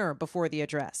at dinner before the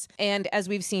address. And as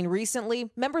we've seen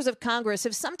recently, members of Congress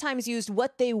have sometimes used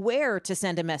what they wear to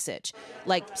send a message,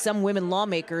 like some women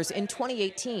lawmakers in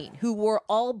 2018 who wore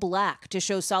all black to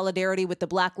show solidarity with the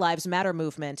Black Lives Matter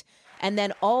movement, and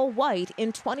then all white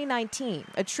in 2019,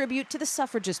 a tribute to the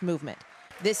suffragist movement.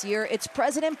 This year, it's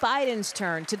President Biden's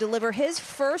turn to deliver his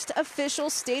first official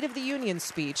State of the Union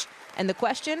speech. And the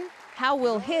question, how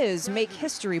will his make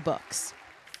history books?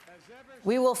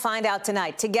 We will find out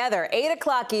tonight, together, 8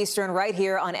 o'clock Eastern, right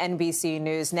here on NBC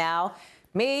News Now.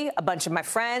 Me, a bunch of my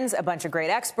friends, a bunch of great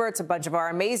experts, a bunch of our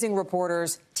amazing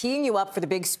reporters teeing you up for the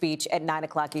big speech at 9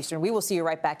 o'clock Eastern. We will see you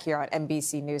right back here on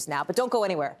NBC News Now. But don't go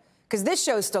anywhere, because this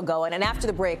show's still going. And after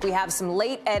the break, we have some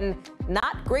late and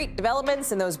not great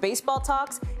developments in those baseball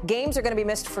talks. Games are going to be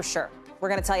missed for sure. We're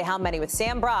going to tell you how many with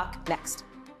Sam Brock next.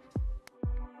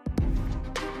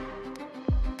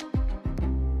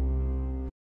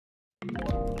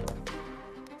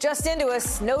 Just into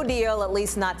us, no deal, at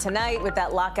least not tonight, with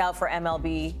that lockout for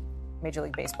MLB, Major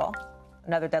League Baseball.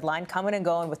 Another deadline coming and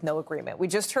going with no agreement. We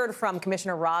just heard from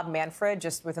Commissioner Rob Manfred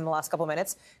just within the last couple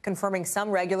minutes, confirming some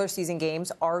regular season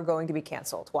games are going to be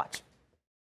canceled. Watch.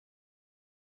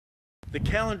 The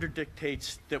calendar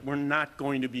dictates that we're not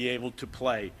going to be able to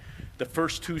play the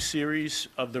first 2 series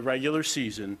of the regular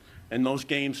season, and those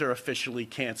games are officially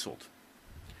canceled.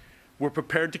 We're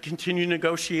prepared to continue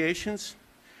negotiations.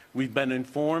 We've been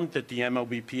informed that the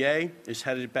MLBPA is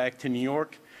headed back to New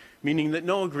York, meaning that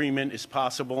no agreement is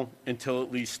possible until at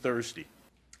least Thursday.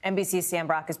 NBC's Sam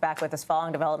Brock is back with us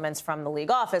following developments from the league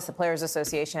office, the Players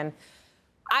Association.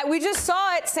 We just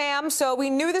saw it, Sam, so we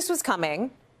knew this was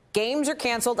coming. Games are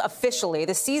canceled officially.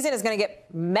 The season is going to get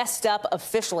messed up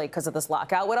officially because of this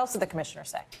lockout. What else did the commissioner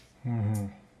say?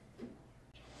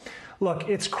 Look,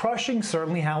 it's crushing,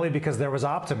 certainly, Hallie, because there was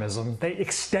optimism. They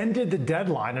extended the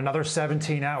deadline another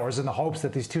 17 hours in the hopes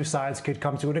that these two sides could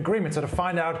come to an agreement. So to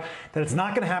find out that it's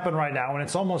not going to happen right now, and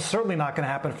it's almost certainly not going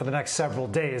to happen for the next several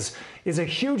days, is a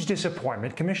huge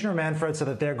disappointment. Commissioner Manfred said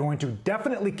that they're going to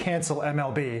definitely cancel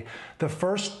MLB the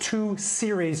first 2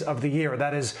 series of the year.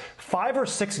 That is 5 or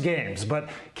 6 games. But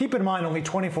keep in mind, only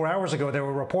 24 hours ago, there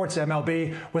were reports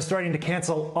MLB was threatening to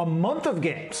cancel a month of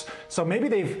games. So maybe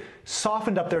they've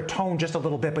softened up their tone just a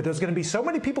little bit, but there's going to be so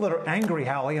many people that are angry,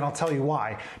 Hallie, and I'll tell you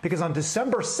why. Because on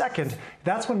December 2nd,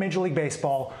 that's when Major League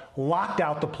Baseball locked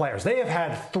out the players. They have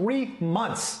had 3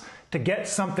 months to get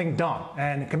something done.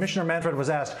 And Commissioner Manfred was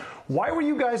asked, why were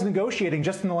you guys negotiating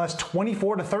just in the last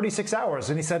 24 to 36 hours?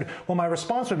 And he said, well, my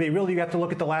response would be, really, you have to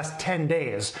look at the last 10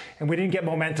 days. And we didn't get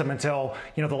momentum until,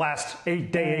 the last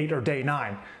day 8 or day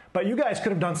 9. But you guys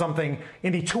could have done something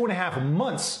in the 2.5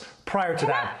 months prior to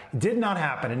that. It did not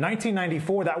happen. In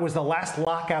 1994, that was the last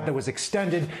lockout that was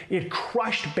extended. It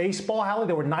crushed baseball, Hallie.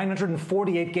 There were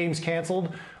 948 games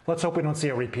canceled. Let's hope we don't see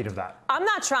a repeat of that. I'm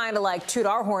not trying to toot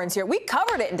our horns here. We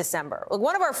covered it in December.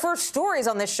 One of our first stories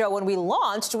on this show when we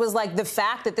launched was the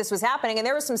fact that this was happening. And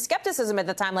there was some skepticism at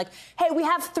the time, hey, we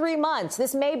have 3 months.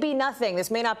 This may be nothing.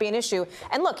 This may not be an issue.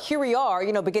 And look, here we are,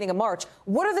 beginning of March.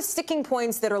 What are the sticking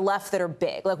points that are left that are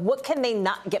big? What can they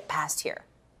not get past here?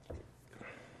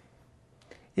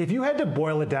 If you had to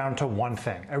boil it down to one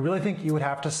thing, I really think you would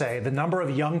have to say the number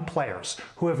of young players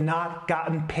who have not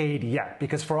gotten paid yet.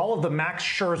 Because for all of the Max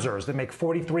Scherzers that make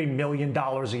 $43 million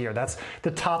a year, that's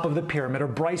the top of the pyramid, or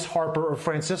Bryce Harper or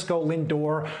Francisco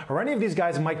Lindor or any of these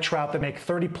guys, Mike Trout, that make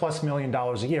 $30+ million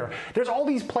a year. There's all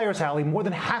these players, Hallie, more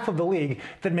than half of the league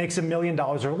that makes $1 million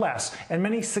or less, and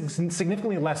many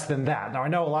significantly less than that. Now, I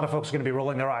know a lot of folks are going to be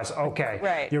rolling their eyes. Okay,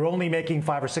 right. You're only making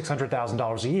 $500,000 or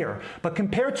 $600,000 a year. But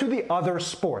compared to the other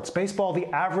sports, baseball, the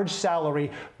average salary,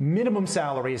 minimum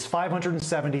salary is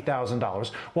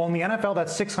 $570,000. Well, in the NFL,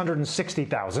 that's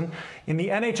 $660,000. In the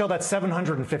NHL, that's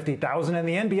 $750,000. In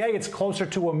the NBA, it's closer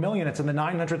to $1 million. It's in the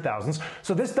 $900,000s.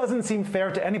 So this doesn't seem fair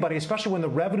to anybody, especially when the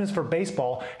revenues for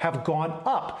baseball have gone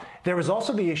up. There is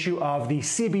also the issue of the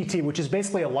CBT, which is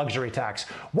basically a luxury tax.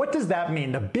 What does that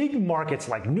mean? The big markets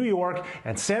like New York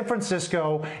and San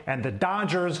Francisco and the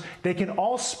Dodgers, they can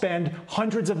all spend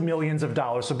hundreds of millions of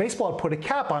dollars. So baseball had put a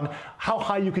cap on how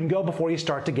high you can go before you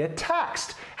start to get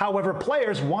taxed. However,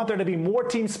 players want there to be more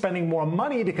teams spending more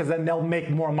money because then they'll make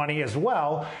more money as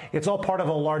well. It's all part of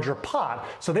a larger pot.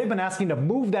 So they've been asking to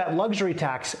move that luxury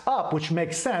tax up, which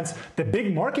makes sense. The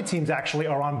big market teams actually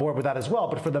are on board with that as well.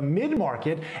 But for the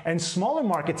mid-market and smaller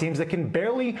market teams that can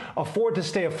barely afford to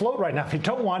stay afloat right now, they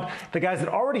don't want the guys that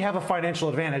already have a financial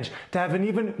advantage to have an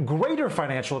even greater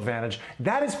financial advantage.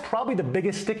 That is probably the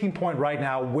biggest sticking point right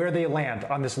now, where they land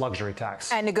on this luxury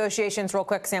tax. And negotiations, real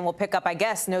quick, Sam, will pick up, I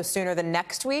guess, no sooner than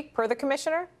next week, per the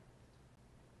commissioner?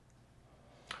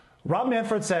 Rob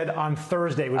Manfred said on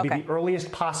Thursday would be the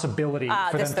earliest possibility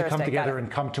for them to come together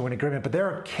and come to an agreement. But there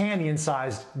are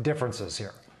canyon-sized differences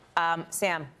here.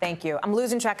 Sam, thank you. I'm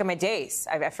losing track of my days.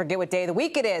 I forget what day of the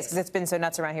week it is because it's been so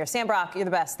nuts around here. Sam Brock, you're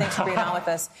the best. Thanks for being on with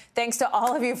us. Thanks to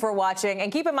all of you for watching.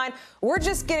 And keep in mind, we're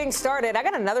just getting started. I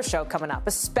got another show coming up,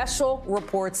 a special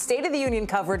report, State of the Union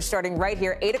coverage starting right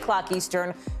here, 8 o'clock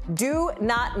Eastern. Do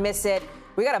not miss it.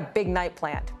 We got a big night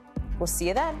planned. We'll see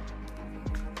you then.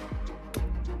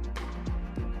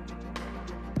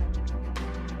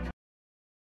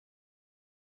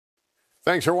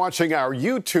 Thanks for watching our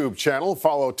YouTube channel.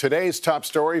 Follow today's top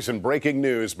stories and breaking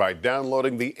news by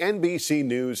downloading the NBC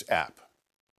News app.